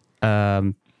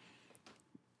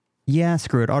 Yeah,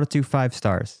 screw it. I'll just do 5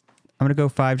 stars. I'm going to go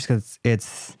 5 just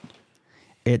because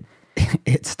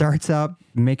it starts out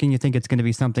making you think it's going to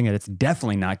be something that it's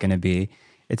definitely not going to be.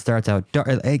 It starts out dark.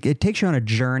 It takes you on a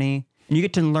journey, and you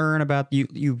get to learn about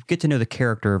you get to know the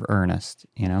character of Ernest,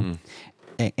 you know,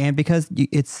 and because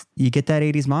you get that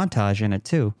 80s montage in it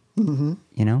too,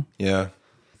 you know. Yeah,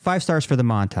 5 stars for the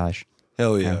montage.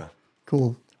 Hell yeah,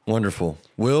 Cool. Wonderful.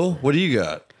 Will, what do you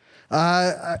got?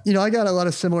 I got a lot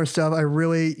of similar stuff. I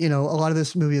really, a lot of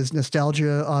this movie is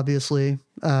nostalgia, obviously.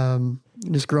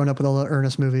 Just growing up with all the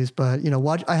Ernest movies, but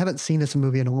I haven't seen this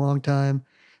movie in a long time.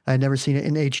 I had never seen it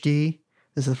in HD.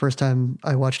 This is the first time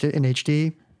I watched it in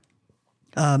HD.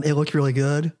 It looked really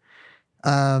good.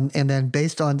 And then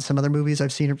based on some other movies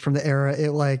I've seen from the era,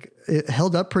 it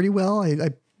held up pretty well.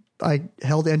 I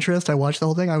held interest. I watched the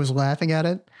whole thing. I was laughing at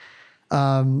it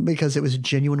because it was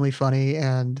genuinely funny.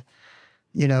 And,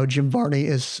 Jim Varney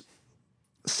is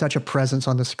such a presence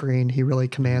on the screen. He really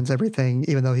commands everything,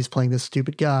 even though he's playing this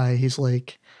stupid guy. He's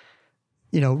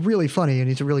really funny, and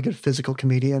he's a really good physical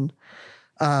comedian.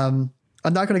 I'm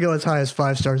not going to go as high as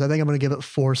 5 stars. I think I'm going to give it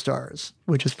 4 stars,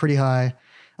 which is pretty high.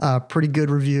 Pretty good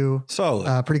review.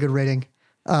 Solid. Pretty good rating.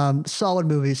 Solid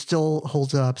movie. Still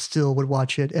holds up. Still would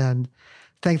watch it, and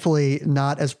thankfully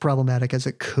not as problematic as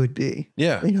it could be.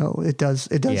 Yeah. It does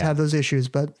have those issues,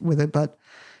 but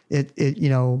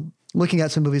looking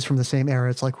at some movies from the same era,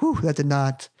 it's like, whew, that did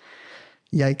not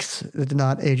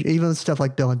age. Even stuff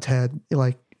like Bill and Ted,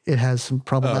 it has some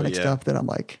problematic stuff that I'm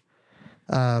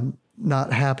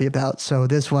not happy about. So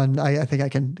this one, I think I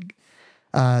can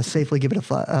safely give it a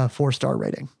 4-star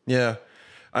rating. Yeah,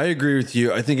 I agree with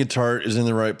you. I think its heart is in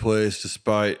the right place,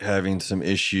 despite having some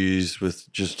issues with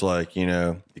just they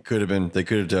could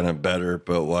have done it better,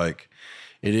 but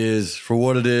it is for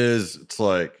what it is. It's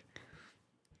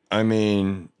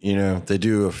they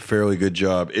do a fairly good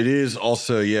job. It is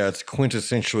also, it's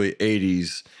quintessentially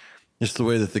 80s, just the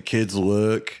way that the kids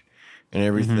look and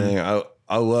everything.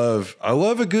 I love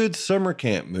a good summer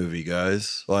camp movie,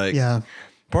 guys.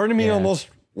 Part of me almost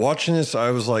watching this,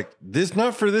 I was like, this,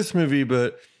 not for this movie,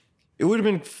 but it would have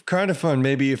been kind of fun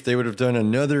maybe if they would have done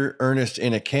another Ernest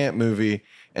in a camp movie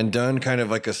and done kind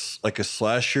of like a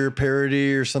slasher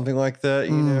parody or something like that,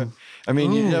 you know? I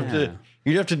mean, you'd have to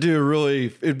You'd have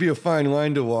to it'd be a fine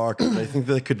line to walk, but I think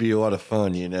that could be a lot of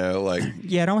fun, like.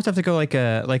 Yeah, I'd almost have to go like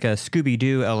a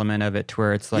Scooby-Doo element of it to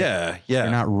where it's like, you're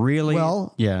not really.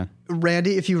 Well, yeah.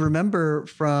 Randy, if you remember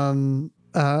from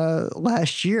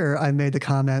last year, I made the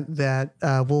comment that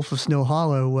Wolf of Snow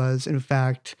Hollow was in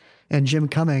fact, and Jim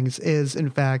Cummings is in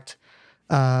fact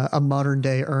a modern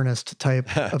day Ernest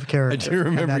type of character. I do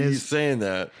remember you saying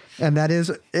that. And that is,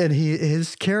 and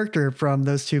his character from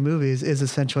those two movies is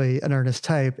essentially an Ernest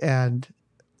type, and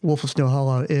Wolf of Snow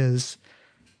Hollow is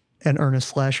an Ernest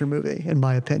slasher movie, in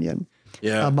my opinion.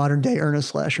 Yeah. A modern day Ernest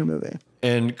slasher movie.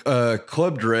 And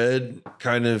Club Dread,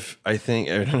 kind of, I think,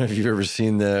 I don't know if you've ever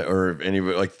seen that or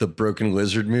anybody, like the Broken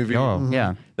Lizard movie. Oh,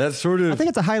 yeah. That's sort of. I think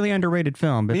it's a highly underrated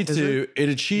film. But me too. It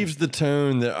achieves the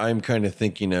tone that I'm kind of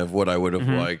thinking of what I would have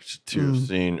liked to have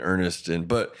seen Ernest in.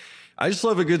 But I just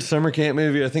love a good summer camp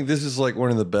movie. I think this is like one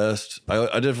of the best.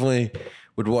 I definitely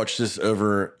would watch this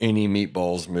over any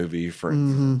Meatballs movie, for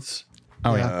instance.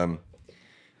 Oh, yeah.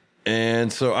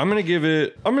 And so I'm going to give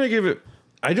it.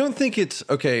 I don't think it's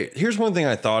okay. Here's one thing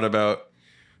I thought about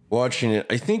watching it.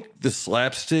 I think the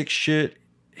slapstick shit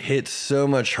hits so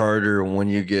much harder when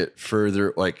you get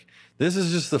further. Like, this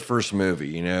is just the first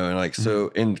movie, and like, so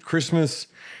in Christmas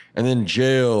and then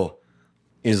Jail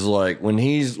is like when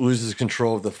he loses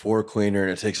control of the floor cleaner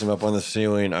and it takes him up on the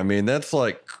ceiling. I mean, that's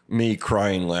like me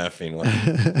crying, laughing. Like,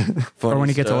 or when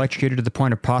he gets stuff. Electrocuted to the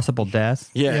point of possible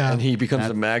death. Yeah, and he becomes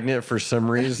a magnet for some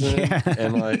reason.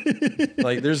 And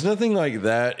like there's nothing like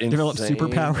that. Develop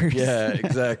superpowers. Yeah,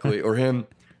 exactly. Or him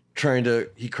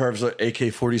he carves an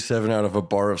AK-47 out of a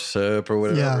bar of soap or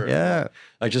whatever. Yeah.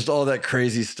 Like just all that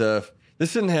crazy stuff.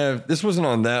 This wasn't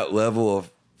on that level of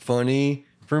funny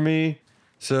for me.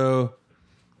 So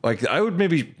like I would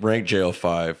maybe rank Jail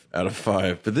 5 out of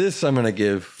 5, but this I'm going to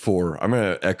give 4. I'm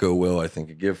going to echo Will, I think,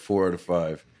 and give 4 out of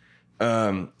 5.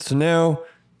 So now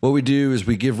what we do is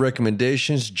we give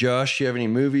recommendations. Josh, you have any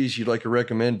movies you'd like to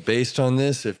recommend based on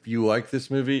this? If you like this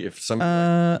movie,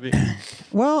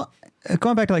 Well,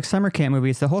 going back to like summer camp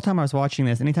movies, the whole time I was watching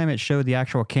this, anytime it showed the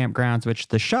actual campgrounds, which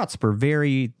the shots were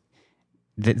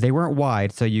they weren't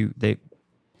wide, so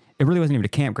it really wasn't even a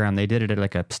campground. They did it at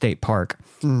like a state park,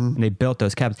 and they built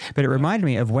those cabins. But it reminded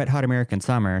me of Wet Hot American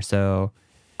Summer. So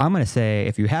I'm going to say,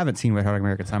 if you haven't seen Wet Hot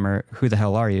American Summer, who the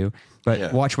hell are you?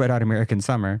 But watch Wet Hot American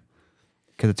Summer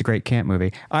because it's a great camp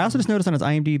movie. I also just noticed on his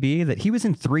IMDb that he was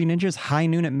in Three Ninjas, High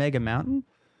Noon at Mega Mountain.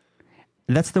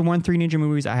 That's the one Three Ninja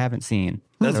movies I haven't seen.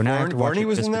 That's so now I have to watch Barney it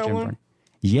was just in for that Jim one? Barney.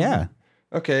 Yeah.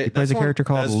 Okay. He plays a character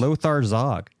called Lothar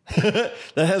Zog. That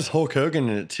has Hulk Hogan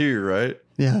in it too, right?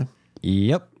 Yeah.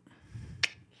 Yep.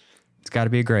 It's got to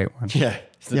be a great one. Yeah.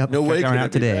 Yep. No way Going could out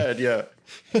it be today.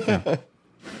 bad. Yeah.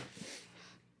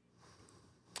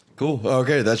 Cool.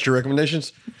 Okay, that's your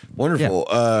recommendations. Wonderful.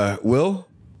 Will?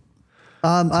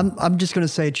 I'm just going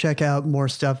to say check out more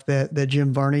stuff that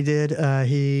Jim Varney did.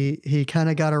 He kind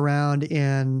of got around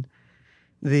in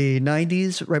the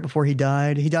 90s, right before he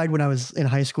died. He died when I was in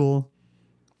high school,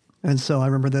 and so I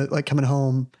remember coming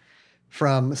home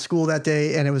from school that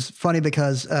day, and it was funny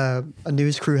because a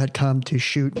news crew had come to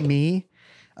shoot me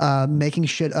making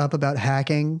shit up about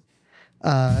hacking.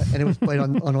 And it was played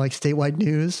on like statewide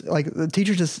news. Like the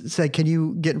teacher just said, "Can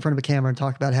you get in front of a camera and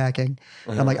talk about hacking?"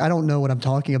 And I'm like, "I don't know what I'm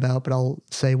talking about, but I'll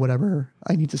say whatever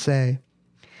I need to say."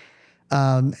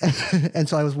 And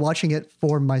so I was watching it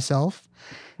for myself,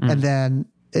 and then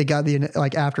it got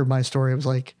after my story, it was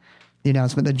like the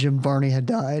announcement that Jim Varney had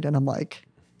died, and I'm like,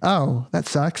 "Oh, that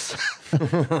sucks."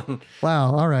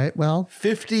 Wow. All right. Well,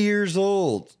 50 years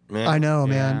old, man. I know,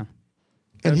 man.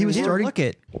 And he was starting.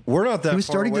 We're not that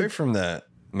far away from that,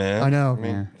 man. I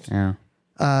know.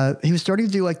 Yeah. He was starting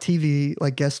to do like TV,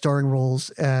 like guest starring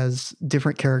roles as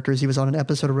different characters. He was on an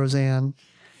episode of Roseanne,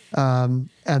 and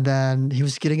then he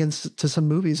was getting into some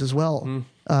movies as well.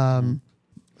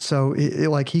 So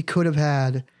he could have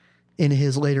had in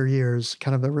his later years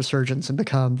kind of a resurgence and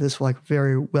become this like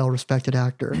very well respected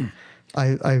actor.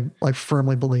 I like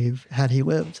firmly believe had he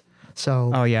lived.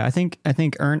 So. Oh yeah, I think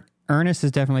Ernest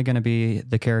is definitely going to be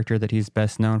the character that he's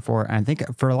best known for. I think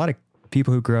for a lot of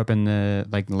people who grew up in the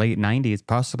like late 90s,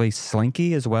 possibly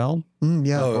Slinky as well.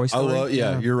 Yeah.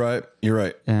 You're right.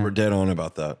 Yeah. We're dead on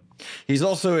about that. He's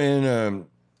also in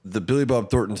the Billy Bob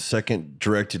Thornton second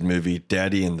directed movie,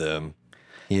 Daddy and Them.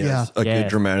 He has a good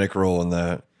dramatic role in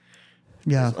that.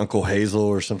 Yeah. Uncle Hazel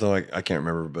or something I can't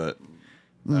remember, but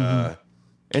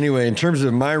anyway, in terms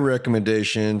of my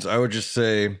recommendations, I would just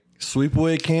say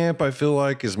Sleepaway Camp, I feel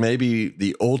like, is maybe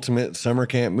the ultimate summer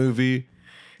camp movie.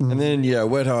 And then,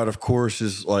 Wet Hot, of course,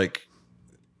 is like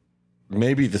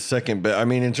maybe the second best. I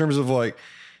mean, in terms of like,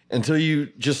 until you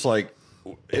just like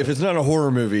if it's not a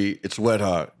horror movie, it's Wet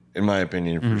Hot, in my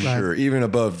opinion, for sure. Even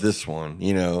above this one,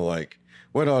 like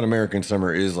Wet Hot American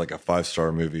Summer is like a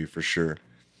 5-star movie for sure.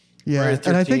 Yeah, Friday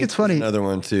and I think 13th it's funny. is another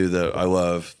one too that I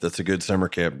love. That's a good summer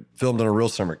camp, filmed on a real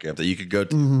summer camp that you could go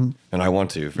to, and I want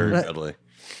to very badly.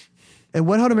 And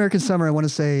Wet Hot American Summer, I want to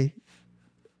say,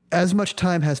 as much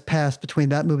time has passed between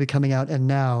that movie coming out and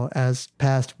now as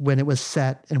passed when it was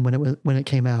set and when it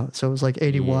came out. So it was like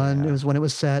 81. It was when it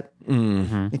was set.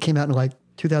 It came out in like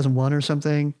 2001 or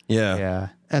something. Yeah.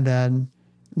 And then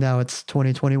now it's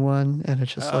 2021, and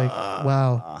it's just like,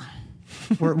 wow.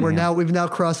 We've now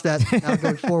crossed that. Now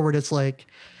going forward, it's like,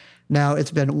 now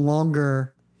it's been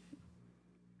longer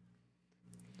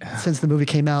since the movie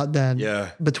came out than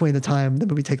between the time the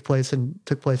movie took place and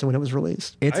when it was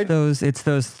released. It's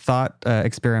those thought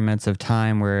experiments of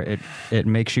time where it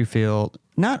makes you feel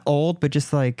not old, but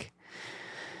just like,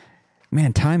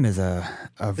 man, time is a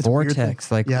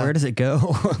vortex. Like, where does it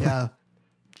go? Yeah.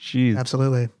 Jeez.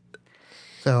 Absolutely.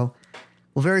 So,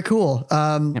 well, very cool.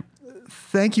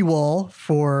 Thank you all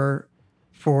for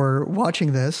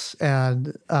watching this,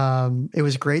 and it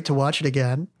was great to watch it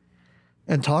again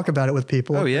and talk about it with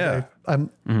people. Oh yeah, I'm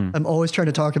always trying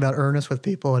to talk about Ernest with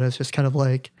people, and it's just kind of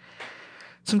like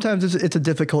sometimes it's a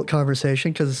difficult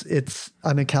conversation because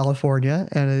I'm in California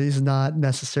and he's not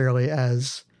necessarily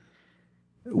as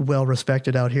well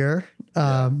respected out here.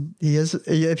 He is,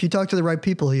 if you talk to the right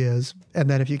people, he is. And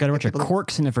then if you got a bunch of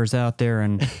cork sniffers out there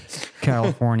in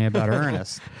California about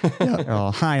Ernest,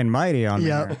 all high and mighty on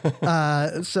there.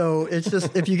 So it's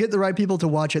just, if you get the right people to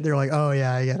watch it, they're like, oh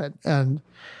yeah, I get it. And,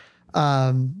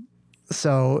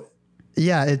 so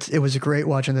yeah, it was great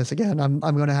watching this again. I'm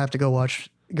going to have to go watch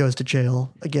Goes to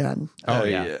Jail again. Oh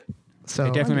yeah. So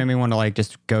it definitely made me want to like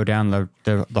just go down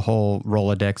the whole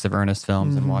Rolodex of Ernest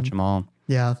films and watch them all.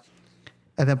 Yeah.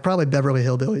 And then probably Beverly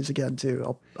Hillbillies again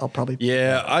too. I'll probably.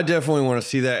 Yeah, I definitely want to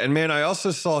see that. And man, I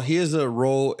also saw he has a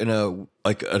role in an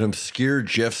obscure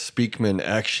Jeff Speakman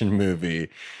action movie,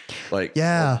 like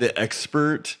The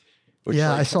Expert. Which,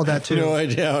 I saw that too. No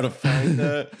idea how to find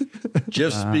that.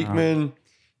 Jeff Speakman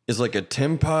is like a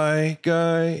Tempai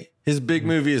guy. His big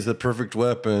movie is The Perfect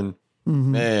Weapon.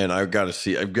 Man, I've got to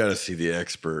see The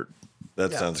Expert.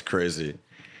 That sounds crazy.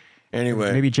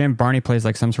 Anyway, maybe Jim Barney plays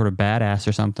like some sort of badass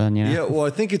or something. Yeah, well, I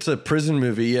think it's a prison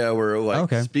movie. Yeah, where like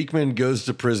Speakman goes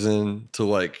to prison to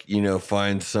like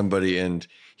find somebody, and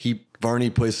Barney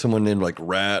plays someone named like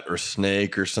Rat or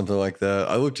Snake or something like that.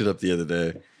 I looked it up the other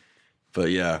day, but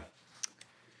yeah,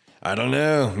 I don't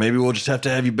know. Maybe we'll just have to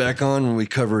have you back on when we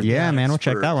cover. Yeah, man, we'll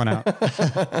check that one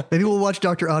out. Maybe we'll watch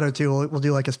Dr. Otto too. We'll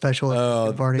do like a special.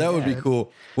 Barney. That would be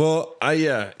cool. Well,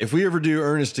 if we ever do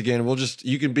Ernest again,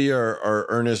 you can be our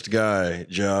Ernest guy,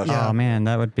 Josh. Yeah. Oh man,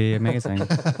 that would be amazing.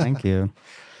 Thank you.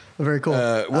 Very cool.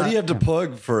 What do you have to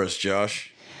plug for us,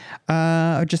 Josh?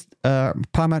 Just do a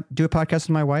podcast with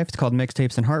my wife. It's called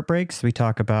Mixtapes and Heartbreaks. We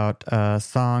talk about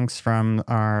songs from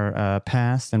our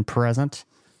past and present.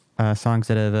 Songs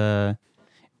that have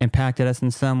impacted us in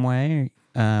some way.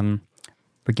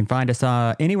 We can find us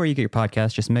anywhere you get your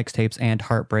podcast, just Mixtapes and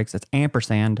Heartbreaks. That's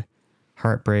ampersand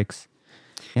Heartbreaks.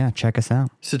 Yeah, check us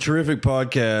out. It's a terrific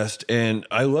podcast, and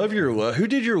I love your who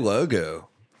did your logo?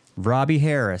 Robbie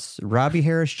Harris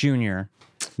Jr.,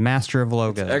 master of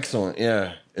logos. Excellent.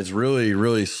 Yeah, it's really,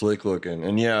 really slick looking.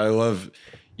 And yeah, I love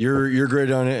you're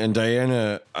great on it. And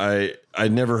Diana, I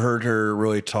never heard her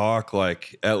really talk in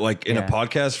a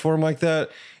podcast form like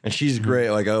that. And she's great.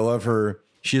 Like I love her.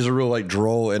 She has a real like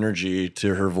droll energy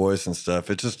to her voice and stuff.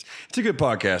 It's a good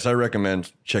podcast. I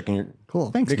recommend checking your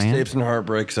Thanks, man. Mixtapes and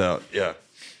Heartbreaks out. Yeah.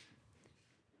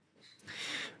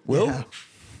 Will,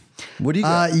 what do you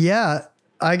got?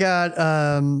 I got,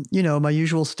 my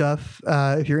usual stuff.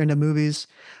 If you're into movies,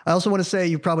 I also want to say,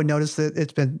 you've probably noticed that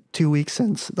it's been 2 weeks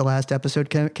since the last episode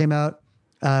came out.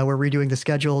 We're redoing the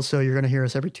schedule, so you're going to hear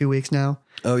us every 2 weeks now.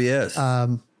 Oh, yes.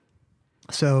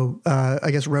 So I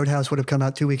guess Roadhouse would have come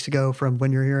out 2 weeks ago from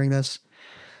when you're hearing this.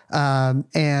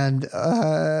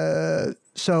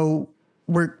 So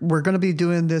we're going to be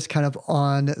doing this kind of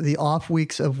on the off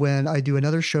weeks of when I do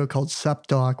another show called Sup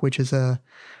Doc, which is a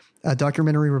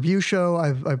documentary review show.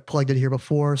 I've plugged it here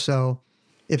before. So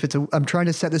if I'm trying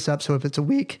to set this up. So if it's a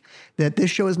week that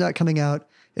this show is not coming out,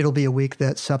 it'll be a week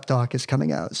that Sup Doc is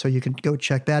coming out. So you can go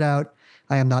check that out.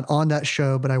 I am not on that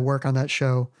show, but I work on that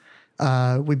show.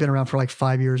 We've been around for like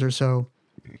 5 years or so.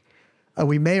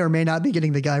 We may or may not be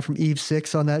getting the guy from Eve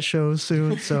 6 on that show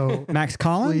soon. So Max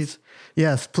Collins?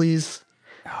 Please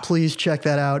check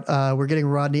that out. We're getting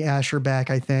Rodney Asher back,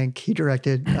 I think. He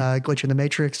directed Glitch in the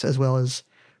Matrix as well as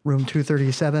Room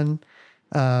 237.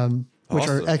 which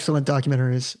are Awesome. excellent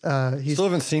documentaries. Still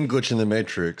haven't seen Glitch in the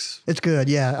Matrix. It's good.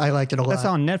 Yeah, I liked it a lot. That's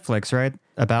on Netflix, right?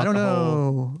 About I don't the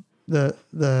whole- know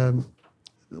the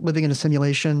living in a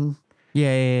simulation.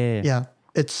 Yeah. Yeah,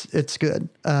 it's good.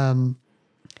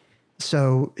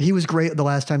 So he was great the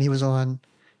last time he was on,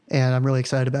 and I'm really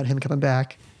excited about him coming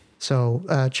back. So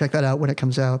check that out when it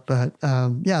comes out. But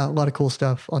yeah, a lot of cool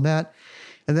stuff on that.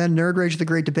 And then Nerd Rage, the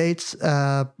Great Debates.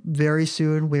 Very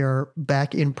soon we are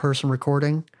back in person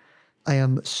recording. I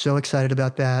am so excited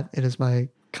about that. It is my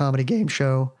comedy game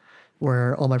show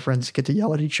where all my friends get to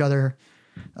yell at each other.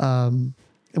 And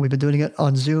we've been doing it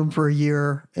on Zoom for a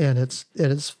year, and it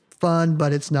is fun,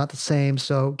 but it's not the same.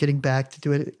 So getting back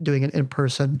to doing it in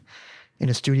person in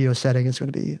a studio setting is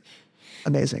going to be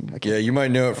amazing. Yeah, you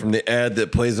might know it from the ad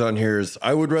that plays on here is,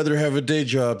 I would rather have a day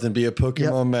job than be a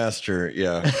Pokemon master.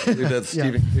 Yeah. I believe that's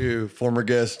Stephen Koo, former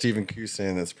guest Stephen Koo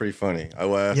saying that's pretty funny. I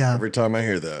laugh every time I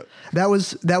hear that. That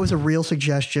was a real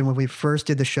suggestion when we first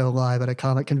did the show live at a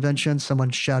comic convention. Someone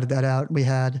shouted that out. We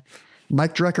had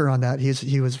Mike Drucker on that.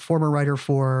 He was a former writer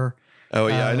for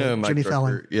I know Mike Jimmy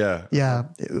Drucker. Fallon. Yeah.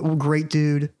 Great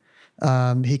dude.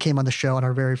 He came on the show on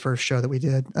our very first show that we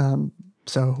did.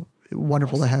 So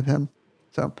wonderful to have him.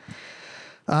 So,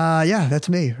 that's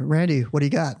me. Randy, what do you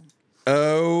got?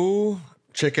 Oh,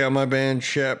 check out my band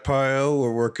Chat Pile.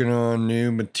 We're working on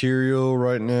new material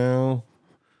right now.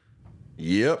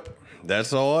 Yep,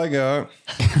 that's all I got.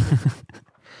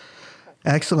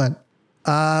 Excellent.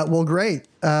 Well, great.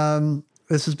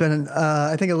 This has been,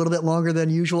 I think, a little bit longer than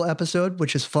usual episode,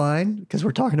 which is fine because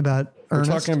we're talking about Ernest.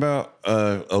 We're talking about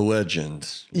a legend.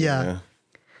 Yeah.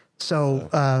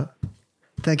 So,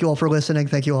 thank you all for listening.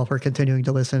 Thank you all for continuing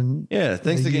to listen. Yeah.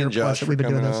 Thanks again, Josh, for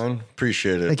coming on.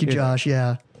 Appreciate it. Thank you, Josh.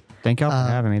 Yeah. Thank y'all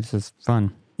for having me. This is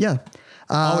fun. Yeah.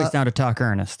 Always down to talk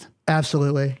Ernest.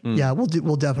 Absolutely. Yeah.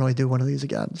 We'll definitely do one of these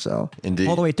again. So indeed.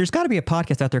 All the way. There's got to be a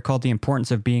podcast out there called The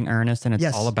Importance of Being Ernest, and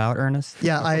it's all about Ernest.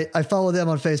 Yeah. I follow them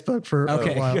on Facebook for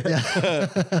a while.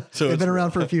 Yeah. So they've been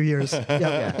around for a few years.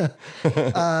 Yeah.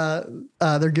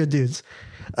 They're good dudes.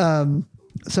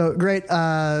 So great.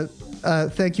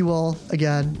 Thank you all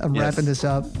again. I'm wrapping this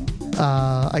up.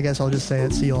 I guess I'll just say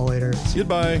it. See you all later.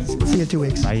 Goodbye. See you in 2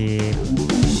 weeks.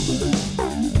 Bye.